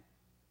down.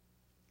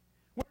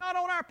 We're not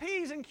on our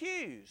P's and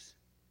Q's.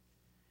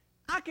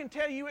 I can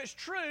tell you it's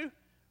true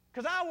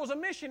because I was a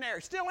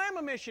missionary, still am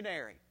a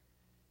missionary.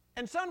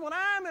 And son, when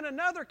I'm in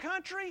another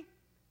country,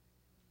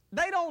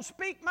 they don't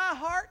speak my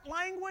heart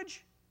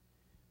language.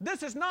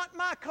 This is not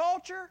my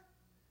culture.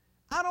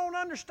 I don't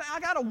understand. I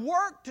got to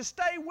work to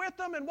stay with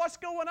them and what's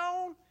going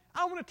on.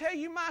 I want to tell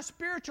you my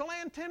spiritual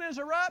antennas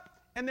are up,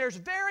 and there's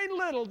very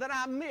little that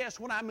I miss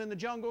when I'm in the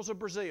jungles of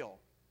Brazil.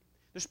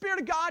 The Spirit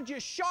of God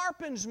just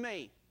sharpens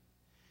me.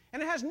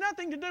 And it has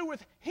nothing to do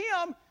with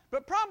Him,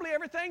 but probably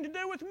everything to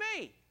do with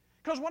me.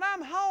 Because when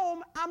I'm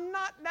home, I'm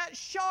not that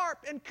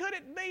sharp. And could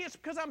it be it's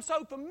because I'm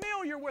so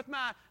familiar with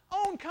my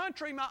own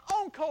country, my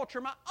own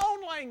culture, my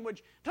own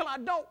language, till I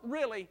don't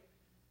really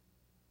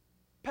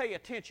pay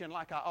attention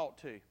like I ought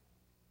to.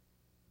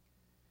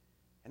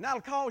 And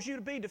that'll cause you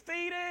to be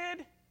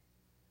defeated.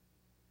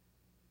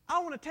 I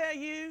want to tell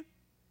you,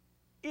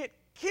 it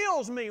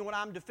kills me when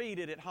I'm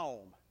defeated at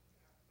home.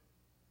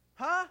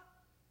 Huh?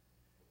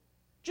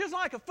 Just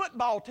like a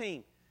football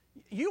team.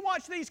 You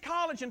watch these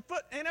college and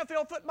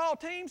NFL football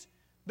teams,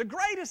 the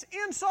greatest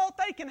insult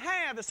they can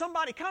have is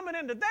somebody coming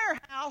into their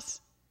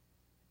house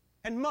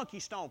and monkey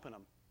stomping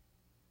them.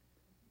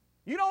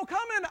 You don't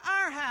come into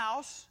our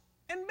house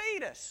and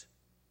beat us.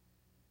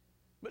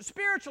 But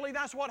spiritually,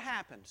 that's what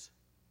happens.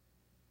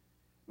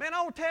 Man,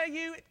 I will tell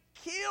you, it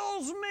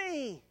kills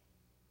me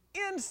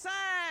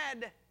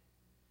inside.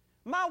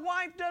 My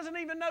wife doesn't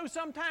even know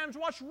sometimes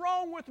what's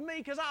wrong with me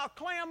because I'll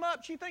clam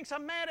up. She thinks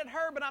I'm mad at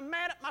her, but I'm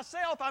mad at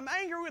myself. I'm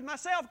angry with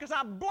myself because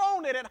I've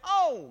blown it at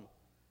home.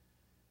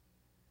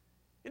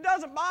 It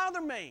doesn't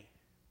bother me.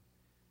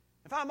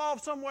 If I'm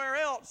off somewhere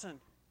else and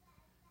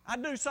I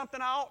do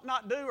something I ought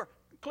not do, or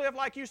Cliff,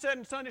 like you said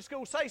in Sunday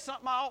school, say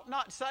something I ought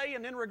not say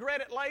and then regret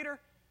it later.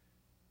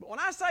 But when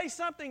I say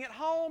something at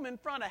home in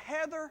front of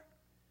Heather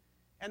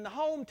and the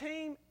home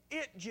team,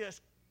 it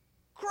just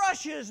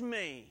crushes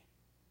me.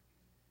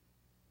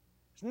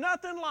 It's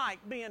nothing like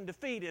being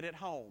defeated at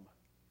home.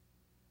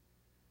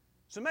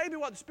 So maybe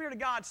what the Spirit of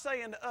God's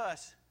saying to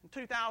us in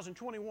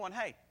 2021, hey,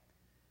 I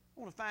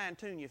want to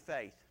fine-tune your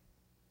faith.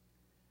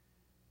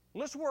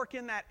 Let's work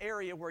in that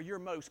area where you're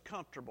most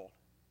comfortable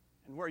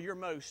and where you're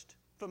most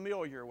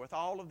familiar with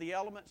all of the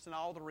elements and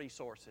all the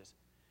resources.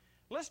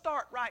 Let's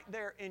start right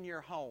there in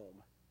your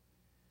home.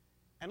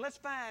 And let's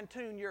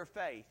fine-tune your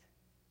faith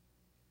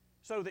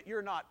so that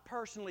you're not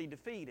personally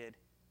defeated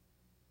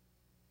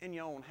in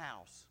your own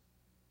house.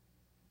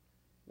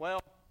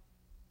 Well,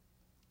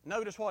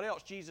 notice what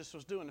else Jesus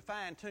was doing to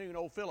fine-tune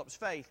old Philip's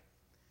faith.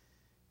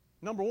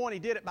 Number one, He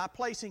did it by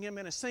placing him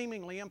in a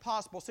seemingly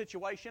impossible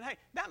situation. Hey,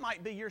 that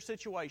might be your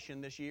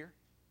situation this year.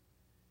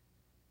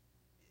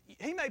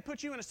 He may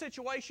put you in a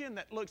situation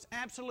that looks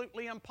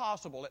absolutely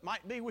impossible. It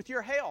might be with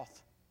your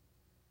health.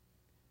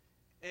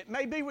 It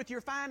may be with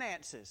your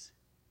finances.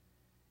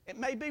 It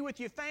may be with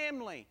your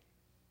family.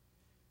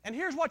 And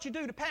here's what you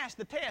do to pass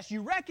the test.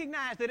 You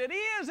recognize that it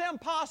is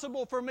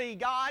impossible for me,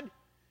 God,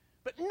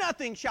 but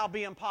nothing shall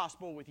be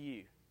impossible with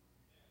you.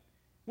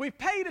 We've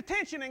paid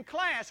attention in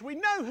class. We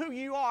know who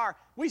you are.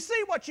 We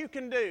see what you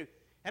can do.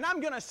 And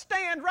I'm going to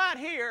stand right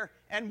here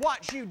and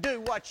watch you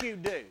do what you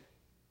do.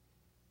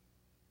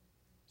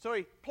 So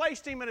He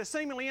placed him in a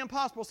seemingly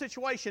impossible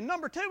situation.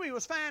 Number two, He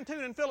was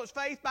fine-tuning Philip's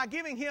faith by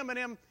giving him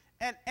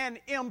an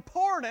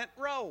important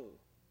role.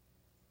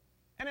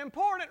 An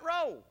important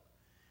role.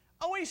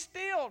 Oh,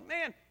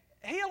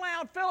 He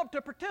allowed Philip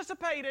to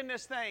participate in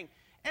this thing.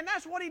 And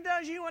that's what He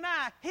does, you and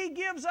I. He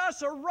gives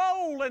us a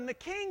role in the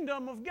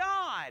kingdom of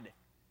God.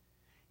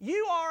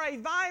 You are a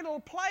vital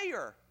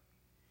player.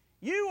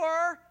 You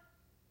are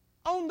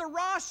on the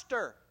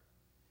roster.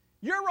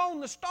 You're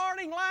on the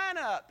starting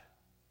lineup.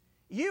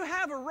 You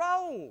have a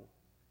role.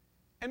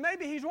 And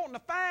maybe He's wanting to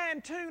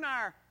fine-tune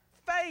our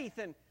faith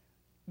and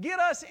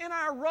get us in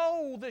our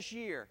role this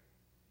year.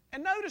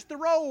 And notice the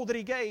role that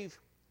He gave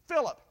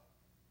Philip.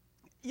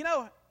 You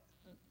know,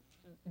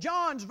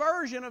 John's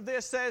version of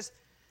this says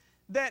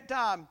that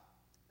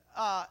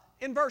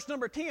in verse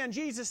number 10,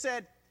 Jesus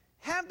said,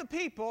 have the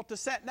people to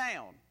sit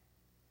down.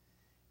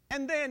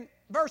 And then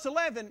verse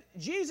 11,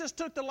 Jesus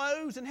took the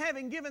loaves and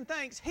having given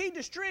thanks, He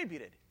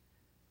distributed.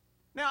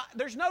 Now,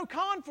 there's no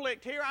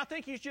conflict here. I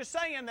think He's just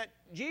saying that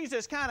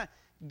Jesus kind of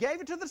gave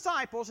it to the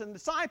disciples, and the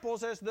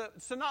disciples, as the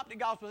Synoptic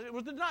Gospels, it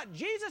was not,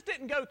 Jesus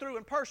didn't go through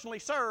and personally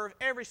serve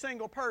every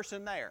single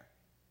person there.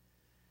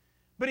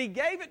 But He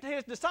gave it to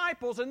His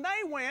disciples, and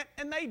they went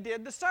and they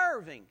did the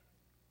serving.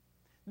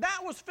 That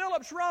was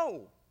Philip's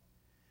role.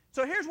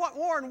 So here's what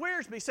Warren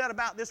Wiersbe said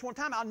about this one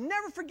time. I'll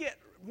never forget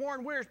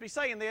Warren Wiersbe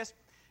saying this.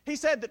 He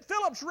said that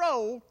Philip's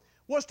role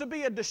was to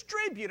be a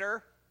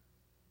distributor,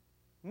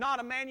 not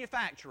a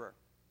manufacturer.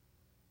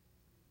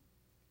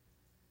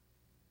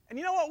 And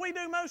you know what we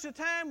do most of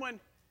the time when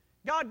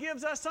God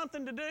gives us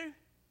something to do?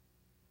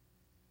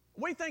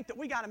 We think that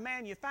we got to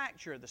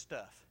manufacture the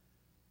stuff.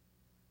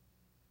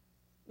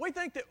 We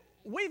think that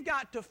we've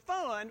got to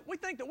fund, we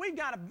think that we've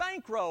got to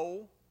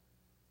bankroll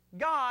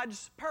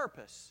God's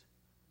purpose.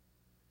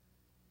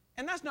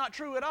 And that's not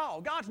true at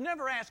all. God's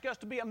never asked us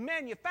to be a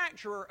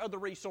manufacturer of the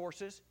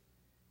resources.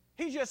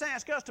 He's just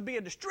asked us to be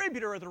a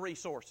distributor of the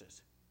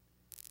resources.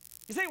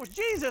 You see, it was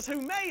Jesus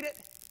who made it,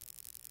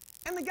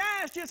 and the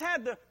guys just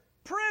had the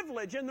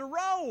privilege and the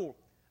role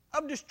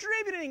of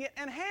distributing it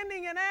and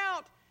handing it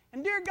out.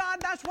 And dear God,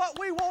 that's what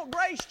we want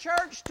Grace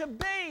Church to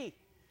be.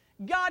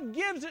 God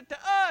gives it to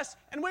us,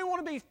 and we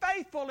want to be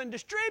faithful in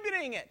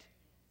distributing it,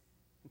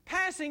 and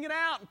passing it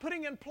out and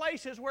putting it in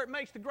places where it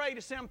makes the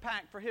greatest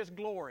impact for His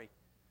glory.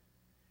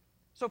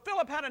 So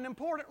Philip had an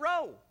important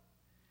role.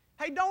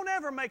 Hey, don't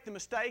ever make the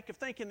mistake of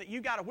thinking that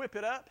you got to whip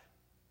it up,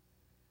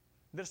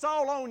 that it's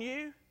all on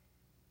you.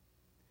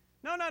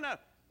 No.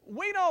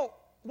 We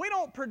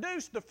don't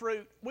produce the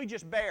fruit, we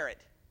just bear it.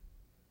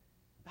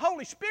 The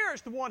Holy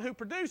Spirit's the one who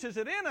produces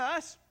it in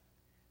us.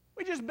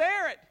 We just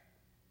bear it.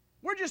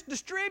 We're just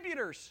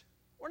distributors.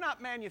 We're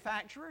not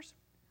manufacturers.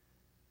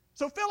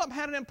 So Philip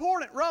had an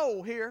important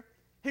role here.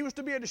 He was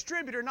to be a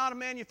distributor, not a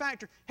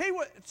manufacturer. He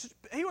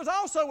was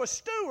also a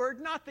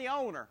steward, not the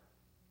owner.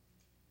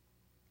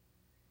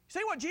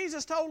 See what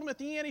Jesus told him at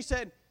the end? He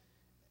said,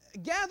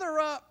 gather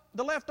up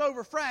the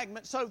leftover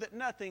fragments so that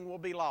nothing will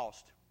be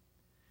lost.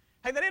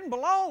 Hey, they didn't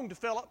belong to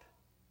Philip,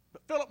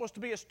 but Philip was to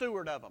be a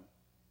steward of them.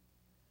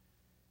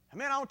 And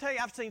man, I'll tell you,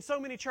 I've seen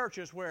so many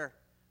churches where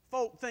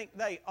folk think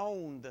they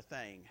own the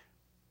thing.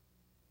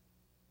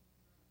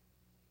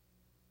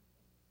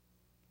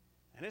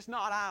 And it's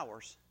not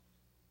ours.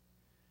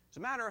 As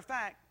a matter of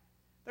fact,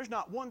 there's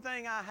not one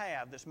thing I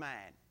have that's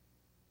mine.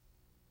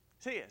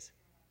 It's His.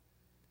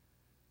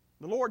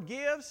 The Lord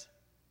gives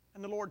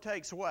and the Lord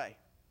takes away.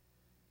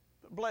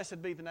 But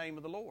blessed be the name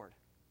of the Lord.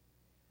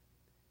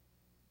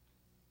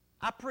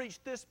 I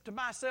preach this to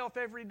myself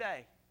every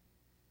day,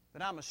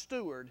 that I'm a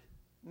steward,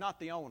 not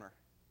the owner.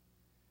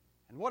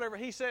 And whatever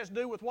He says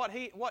do with what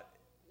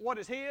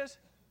is His,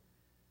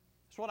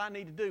 that's what I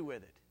need to do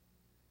with it.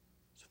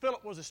 So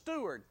Philip was a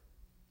steward,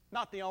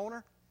 not the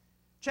owner.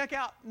 Check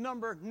out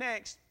number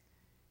next.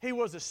 He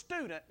was a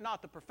student,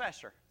 not the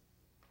professor.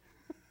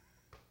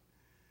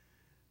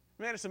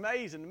 Man, it's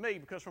amazing to me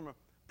because from a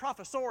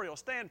professorial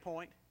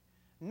standpoint,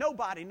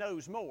 nobody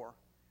knows more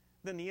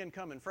than the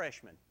incoming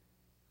freshman.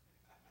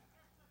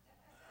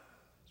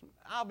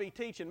 I'll be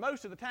teaching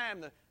most of the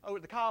time over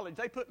at the college.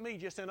 They put me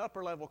just in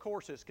upper level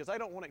courses because they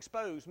don't want to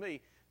expose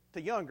me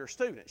to younger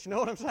students. You know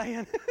what I'm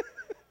saying?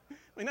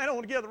 I mean, they don't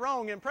want to give the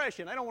wrong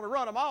impression. They don't want to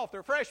run them off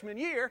their freshman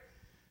year.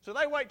 So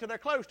they wait till they're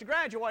close to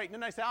graduating,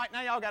 and then they say, all right,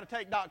 now y'all got to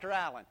take Dr.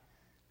 Allen.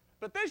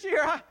 But this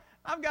year,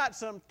 I've got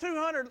a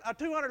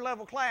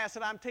 200-level class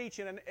that I'm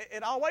teaching, and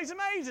it always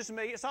amazes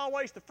me. It's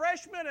always the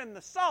freshmen and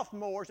the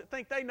sophomores that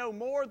think they know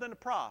more than the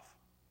prof.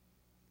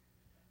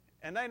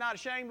 And they're not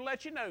ashamed to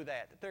let you know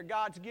that they're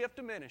God's gift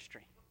to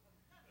ministry.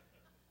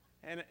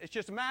 And it's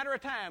just a matter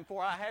of time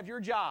before I have your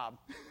job.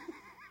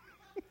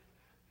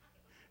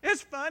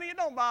 It's funny. It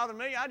don't bother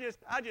me. I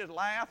just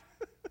laugh.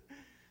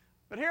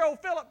 But here old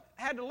Philip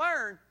had to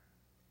learn.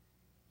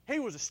 He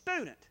was a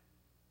student.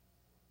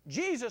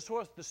 Jesus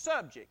was the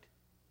subject.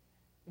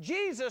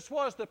 Jesus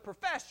was the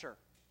professor.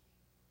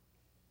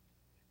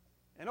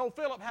 And old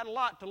Philip had a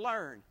lot to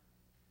learn.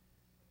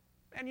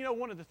 And you know,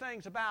 one of the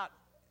things about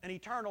an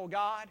eternal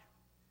God,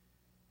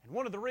 and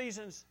one of the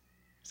reasons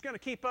it's going to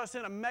keep us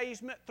in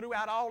amazement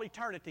throughout all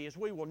eternity, is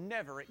we will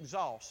never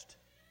exhaust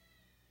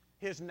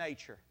His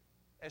nature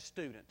as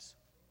students.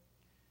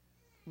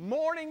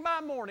 Morning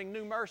by morning,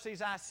 new mercies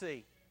I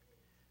see.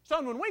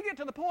 So when we get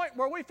to the point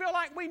where we feel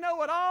like we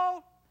know it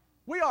all,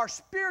 we are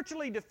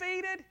spiritually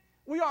defeated,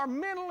 we are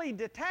mentally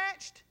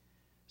detached,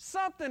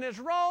 something is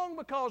wrong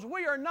because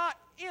we are not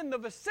in the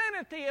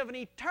vicinity of an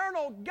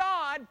eternal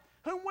God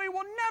whom we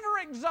will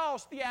never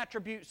exhaust the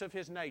attributes of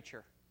His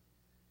nature.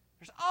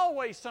 There's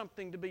always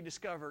something to be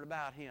discovered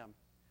about Him.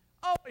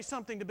 Always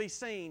something to be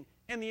seen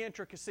in the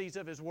intricacies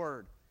of His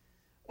Word.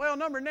 Well,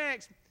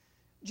 next,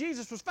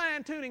 Jesus was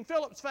fine-tuning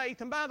Philip's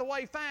faith, and by the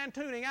way,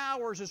 fine-tuning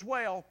ours as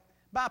well,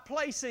 by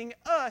placing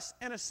us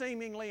in a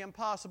seemingly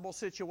impossible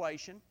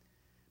situation,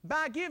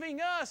 by giving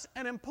us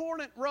an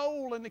important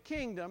role in the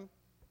kingdom,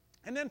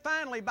 and then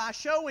finally by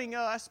showing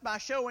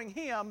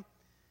Him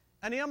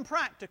an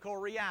impractical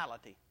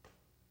reality.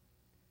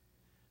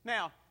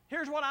 Now,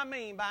 here's what I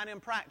mean by an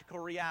impractical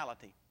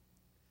reality.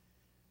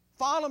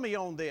 Follow me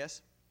on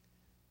this.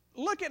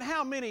 Look at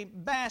how many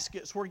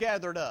baskets were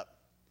gathered up.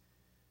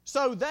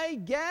 So they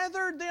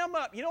gathered them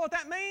up. You know what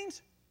that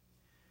means?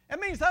 It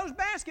means those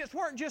baskets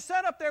weren't just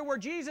set up there where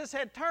Jesus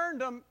had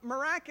turned them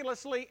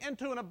miraculously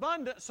into an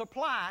abundant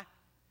supply.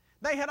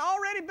 They had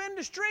already been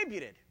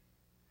distributed.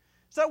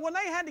 So when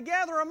they had to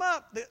gather them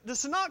up, the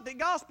Synoptic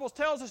Gospels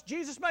tells us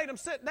Jesus made them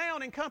sit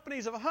down in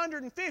companies of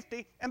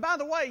 150. And by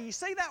the way, you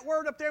see that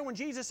word up there when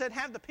Jesus said,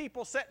 have the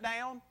people sit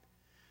down?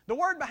 The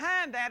word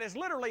behind that is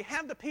literally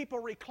have the people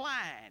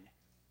recline.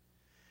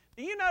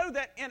 Do you know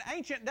that in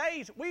ancient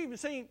days, we even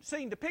seen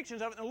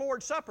depictions of it in the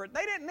Lord's Supper,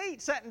 they didn't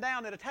eat sitting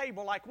down at a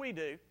table like we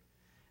do.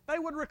 They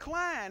would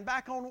recline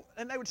back on,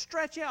 and they would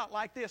stretch out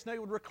like this, and they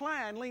would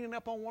recline leaning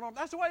up on one arm.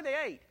 That's the way they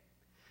ate.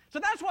 So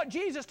that's what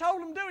Jesus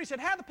told them to do. He said,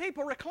 have the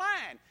people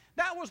recline.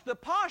 That was the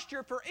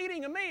posture for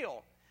eating a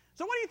meal.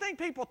 So what do you think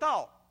people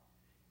thought?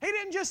 He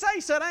didn't just say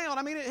sit down.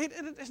 I mean,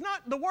 it's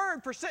not the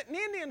word for sitting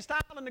Indian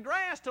style in the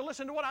grass to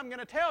listen to what I'm going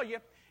to tell you.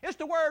 It's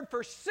the word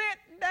for sit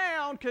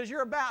down because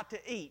you're about to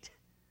eat.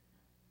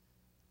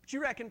 What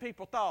you reckon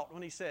people thought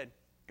when he said,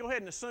 go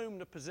ahead and assume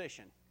the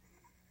position?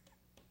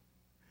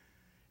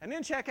 And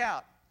then check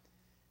out.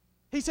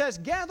 He says,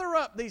 gather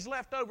up these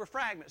leftover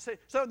fragments.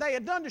 So they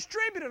had done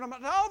distributed them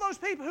to all those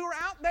people who were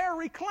out there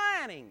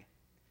reclining.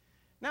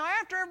 Now,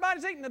 after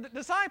everybody's eating, the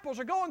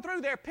disciples are going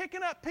through there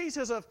picking up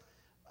pieces of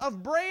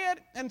bread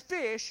and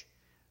fish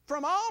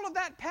from all of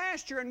that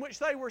pasture in which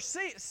they were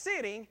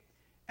sitting,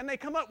 and they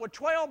come up with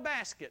 12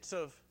 baskets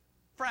of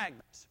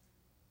fragments.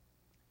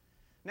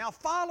 Now,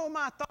 follow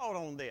my thought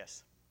on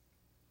this.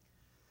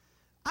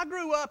 I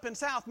grew up in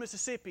South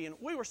Mississippi, and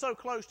we were so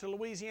close to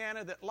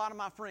Louisiana that a lot of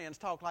my friends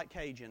talk like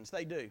Cajuns.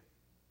 They do.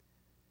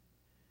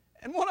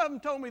 And one of them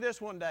told me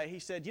this one day. He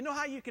said, you know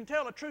how you can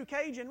tell a true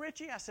Cajun,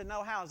 Richie? I said,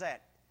 no, how's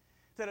that?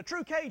 He said, a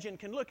true Cajun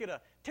can look at a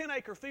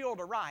 10-acre field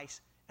of rice,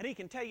 and he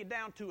can tell you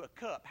down to a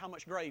cup how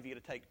much gravy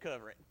it'll take to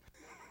cover it.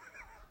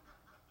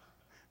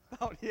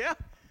 Thought, yeah,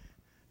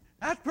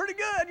 that's pretty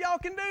good. Y'all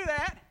can do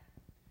that.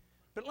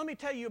 But let me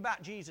tell you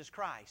about Jesus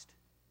Christ.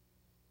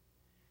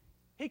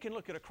 He can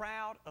look at a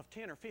crowd of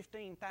 10 or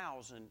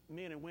 15,000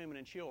 men and women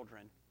and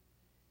children,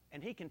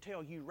 and he can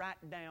tell you right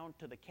down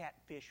to the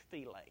catfish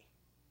fillet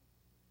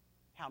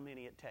how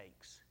many it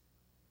takes.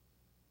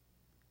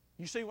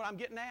 You see what I'm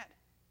getting at?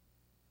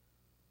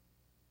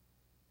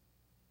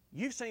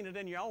 You've seen it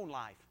in your own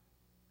life.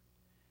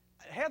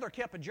 Heather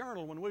kept a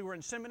journal when we were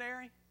in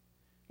seminary.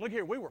 Look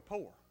here, we were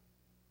poor.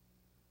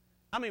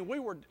 I mean, we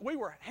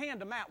were hand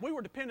to mouth. We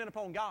were dependent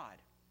upon God.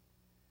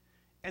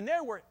 And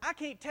I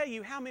can't tell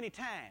you how many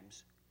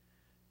times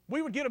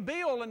we would get a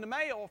bill in the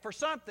mail for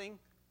something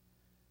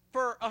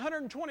for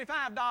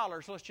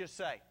 $125, let's just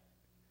say.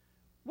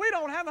 We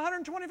don't have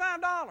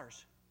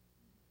 $125.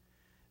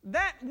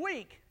 That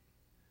week,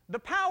 the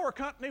power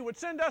company would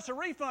send us a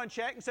refund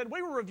check and said,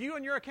 we were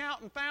reviewing your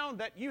account and found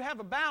that you have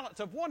a balance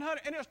of $100,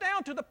 and it was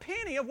down to the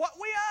penny of what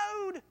we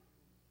owed.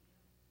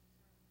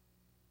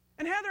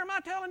 And Heather, am I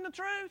telling the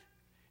truth?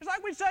 It's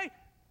like we'd say,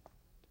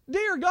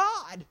 dear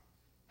God,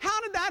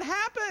 how did that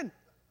happen?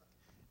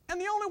 And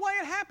the only way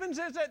it happens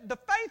is that the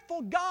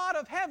faithful God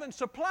of heaven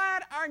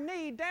supplied our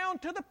need down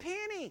to the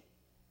penny.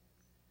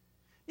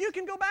 You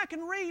can go back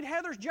and read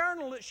Heather's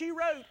journal that she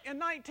wrote in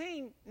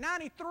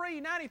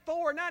 1993,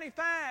 94,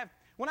 95,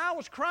 when I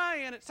was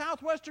crying at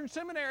Southwestern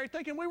Seminary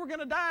thinking we were going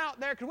to die out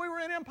there because we were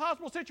in an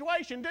impossible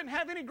situation, didn't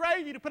have any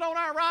gravy to put on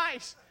our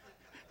rice.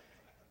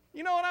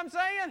 You know what I'm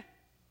saying?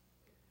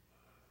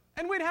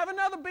 And we'd have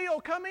another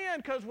bill come in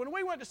because when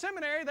we went to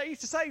seminary, they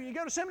used to say, you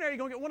go to seminary, you're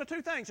going to get one of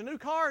two things, a new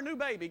car or a new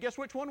baby. Guess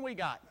which one we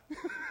got?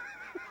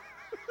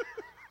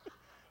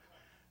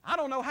 I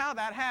don't know how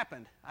that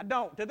happened. I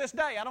don't. To this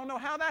day, I don't know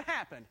how that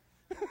happened.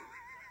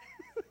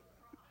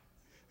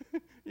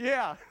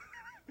 Yeah.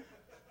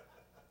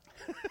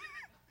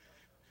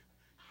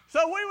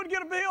 So we would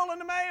get a bill in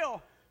the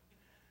mail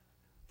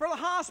for the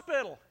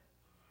hospital.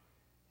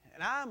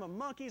 And I'm a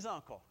monkey's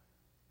uncle.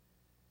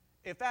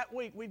 If that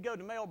week we'd go to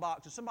the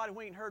mailbox and somebody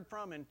we ain't heard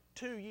from in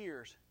 2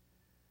 years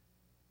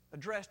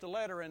addressed a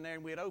letter in there,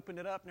 and we'd opened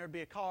it up and there'd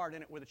be a card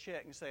in it with a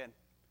check and said,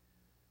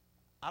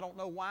 I don't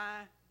know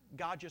why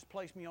God just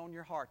placed me on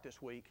your heart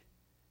this week,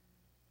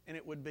 and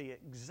it would be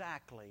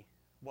exactly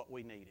what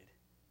we needed.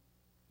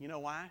 You know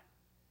why?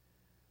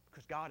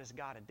 Because God has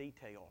got a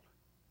detail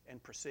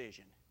and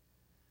precision.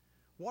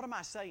 What am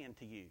I saying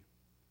to you?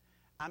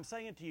 I'm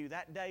saying to you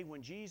that day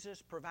when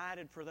Jesus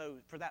provided for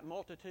that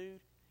multitude,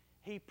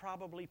 He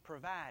probably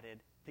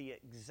provided the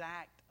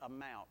exact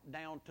amount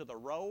down to the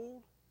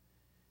roll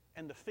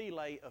and the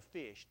fillet of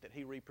fish that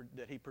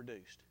he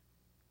produced.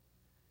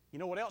 You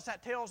know what else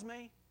that tells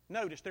me?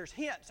 Notice there's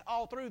hints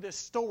all through this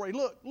story.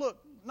 Look,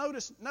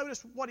 notice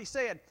what he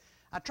said.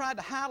 I tried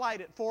to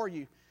highlight it for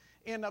you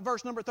in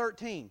verse number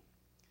 13.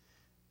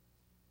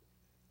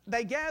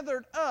 They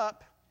gathered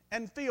up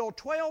and filled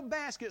 12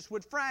 baskets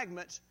with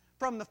fragments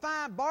from the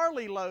 5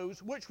 barley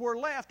loaves which were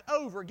left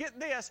over. Get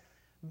this.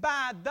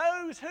 By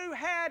those who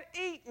had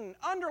eaten.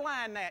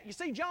 Underline that. You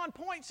see, John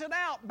points it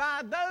out.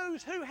 By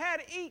those who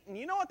had eaten.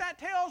 You know what that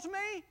tells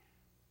me?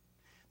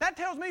 That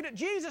tells me that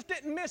Jesus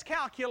didn't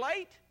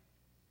miscalculate.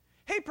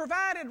 He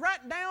provided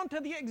right down to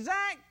the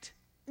exact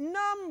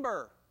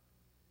number.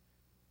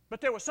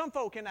 But there were some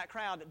folk in that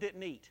crowd that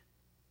didn't eat.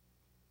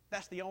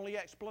 That's the only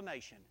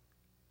explanation.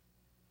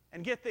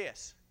 And get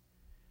this.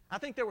 I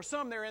think there were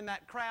some there in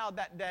that crowd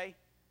that day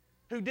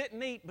who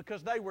didn't eat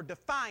because they were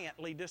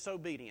defiantly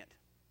disobedient.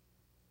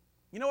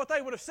 You know what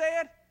they would have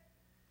said?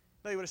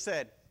 They would have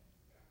said,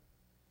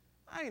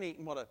 I ain't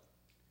eating what a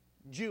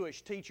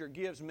Jewish teacher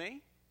gives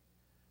me.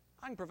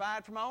 I can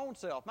provide for my own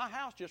self. My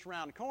house just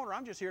around the corner.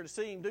 I'm just here to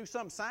see him do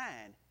some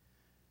sign.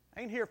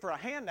 I ain't here for a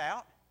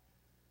handout.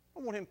 I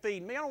don't want him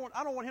feeding me.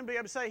 I don't want him to be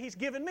able to say he's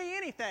given me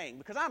anything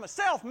because I'm a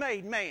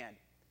self-made man.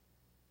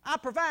 I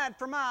provide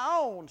for my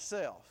own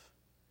self.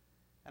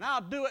 And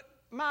I'll do it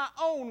my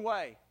own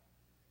way.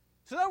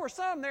 So there were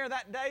some there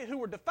that day who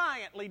were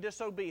defiantly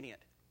disobedient.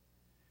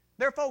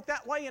 There are folk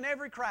that way in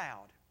every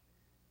crowd.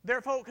 There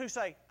are folk who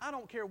say, I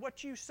don't care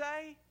what you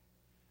say.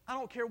 I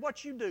don't care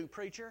what you do,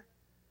 preacher.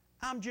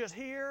 I'm just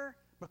here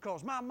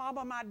because my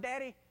mama, my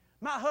daddy,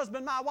 my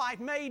husband, my wife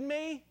made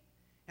me.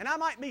 And I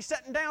might be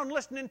sitting down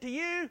listening to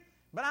you,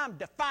 but I'm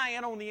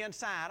defiant on the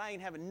inside. I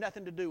ain't having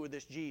nothing to do with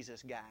this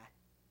Jesus guy.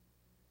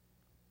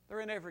 They're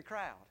in every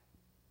crowd.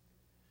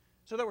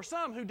 So there were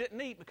some who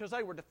didn't eat because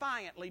they were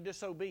defiantly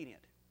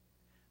disobedient.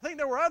 I think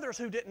there were others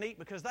who didn't eat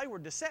because they were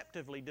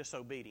deceptively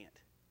disobedient.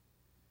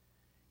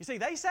 You see,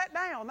 they sat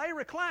down, they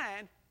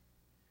reclined,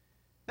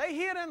 they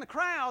hid in the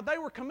crowd, they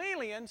were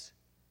chameleons.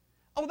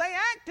 Oh, they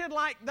acted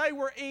like they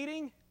were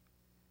eating.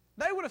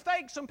 They would have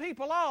faked some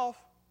people off,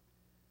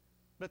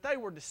 but they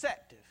were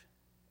deceptive,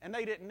 and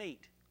they didn't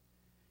eat.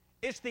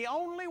 It's the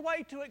only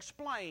way to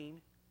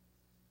explain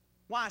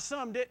why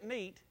some didn't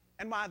eat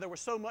and why there was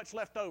so much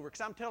left over.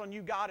 Because I'm telling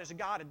you, God is a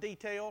God of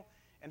detail,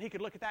 and He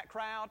could look at that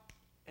crowd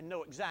and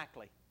know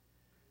exactly.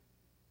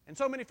 And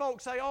so many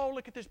folks say, oh,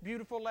 look at this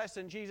beautiful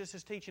lesson Jesus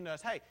is teaching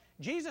us. Hey,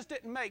 Jesus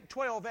didn't make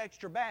 12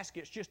 extra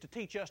baskets just to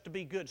teach us to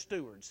be good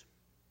stewards.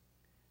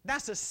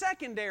 That's a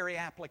secondary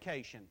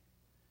application.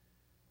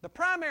 The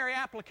primary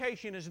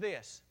application is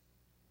this.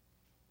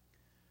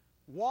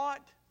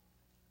 What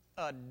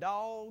a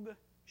dog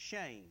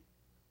shame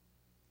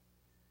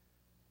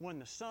when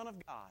the Son of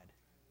God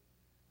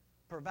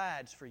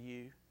provides for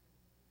you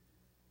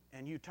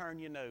and you turn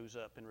your nose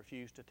up and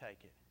refuse to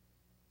take it.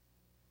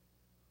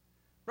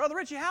 Brother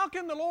Richie, how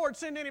can the Lord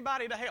send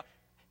anybody to hell?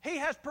 He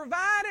has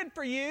provided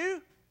for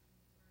you,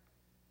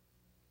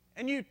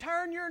 and you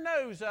turn your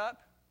nose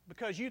up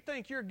because you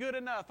think you're good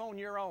enough on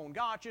your own.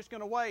 God's just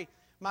going to weigh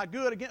my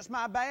good against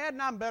my bad,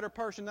 and I'm a better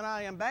person than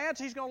I am bad,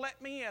 so He's going to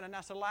let me in, and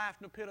that's a life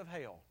in the pit of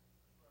hell.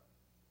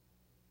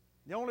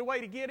 The only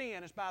way to get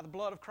in is by the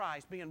blood of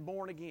Christ, being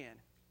born again.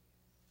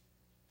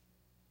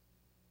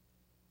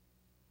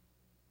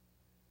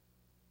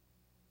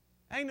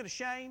 Ain't it a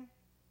shame?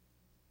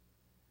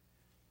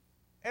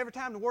 Every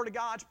time the Word of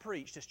God's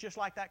preached, it's just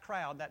like that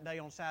crowd that day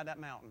on the side of that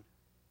mountain.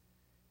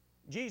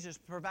 Jesus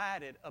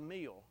provided a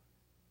meal.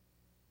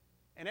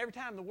 And every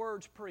time the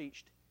Word's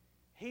preached,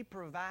 He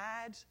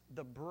provides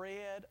the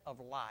bread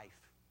of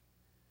life.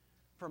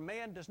 For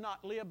man does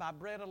not live by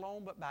bread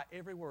alone, but by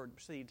every word that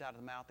proceeds out of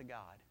the mouth of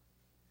God.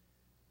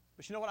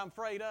 But you know what I'm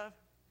afraid of?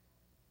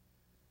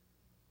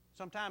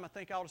 Sometime I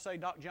think I ought to say,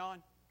 Dr.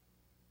 John,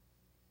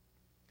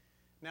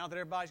 now that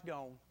everybody's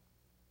gone,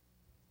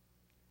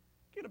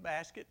 get a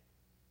basket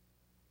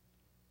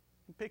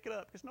and pick it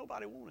up because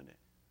nobody wanted it.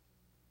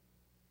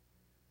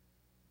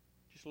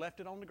 Just left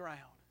it on the ground.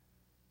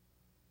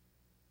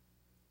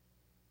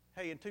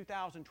 Hey, in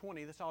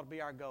 2020, this ought to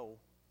be our goal.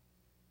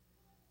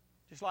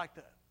 Just like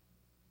the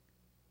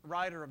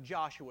writer of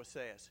Joshua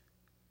says,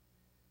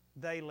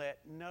 they let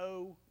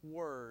no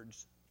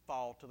words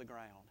fall to the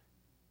ground.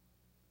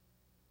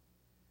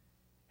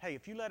 Hey,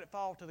 if you let it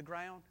fall to the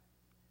ground,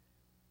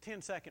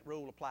 10-second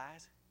rule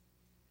applies.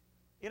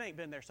 It ain't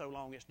been there so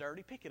long it's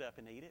dirty. Pick it up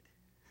and eat it.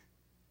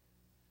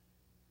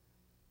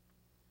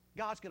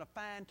 God's going to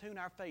fine-tune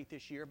our faith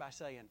this year by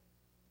saying,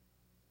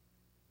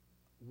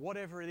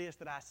 whatever it is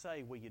that I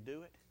say, will you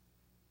do it?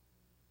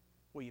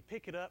 Will you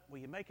pick it up? Will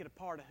you make it a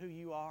part of who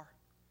you are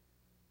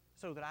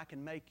so that I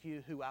can make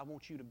you who I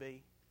want you to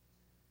be?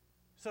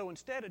 So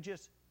instead of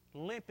just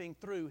limping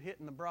through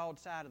hitting the broad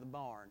side of the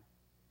barn,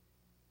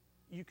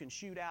 you can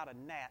shoot out a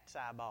gnat's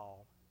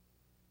eyeball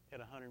at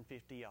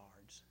 150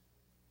 yards.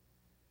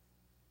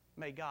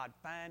 May God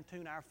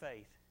fine-tune our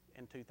faith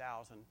in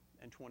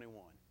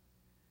 2021.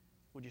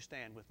 Would you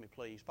stand with me,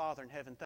 please? Father in heaven,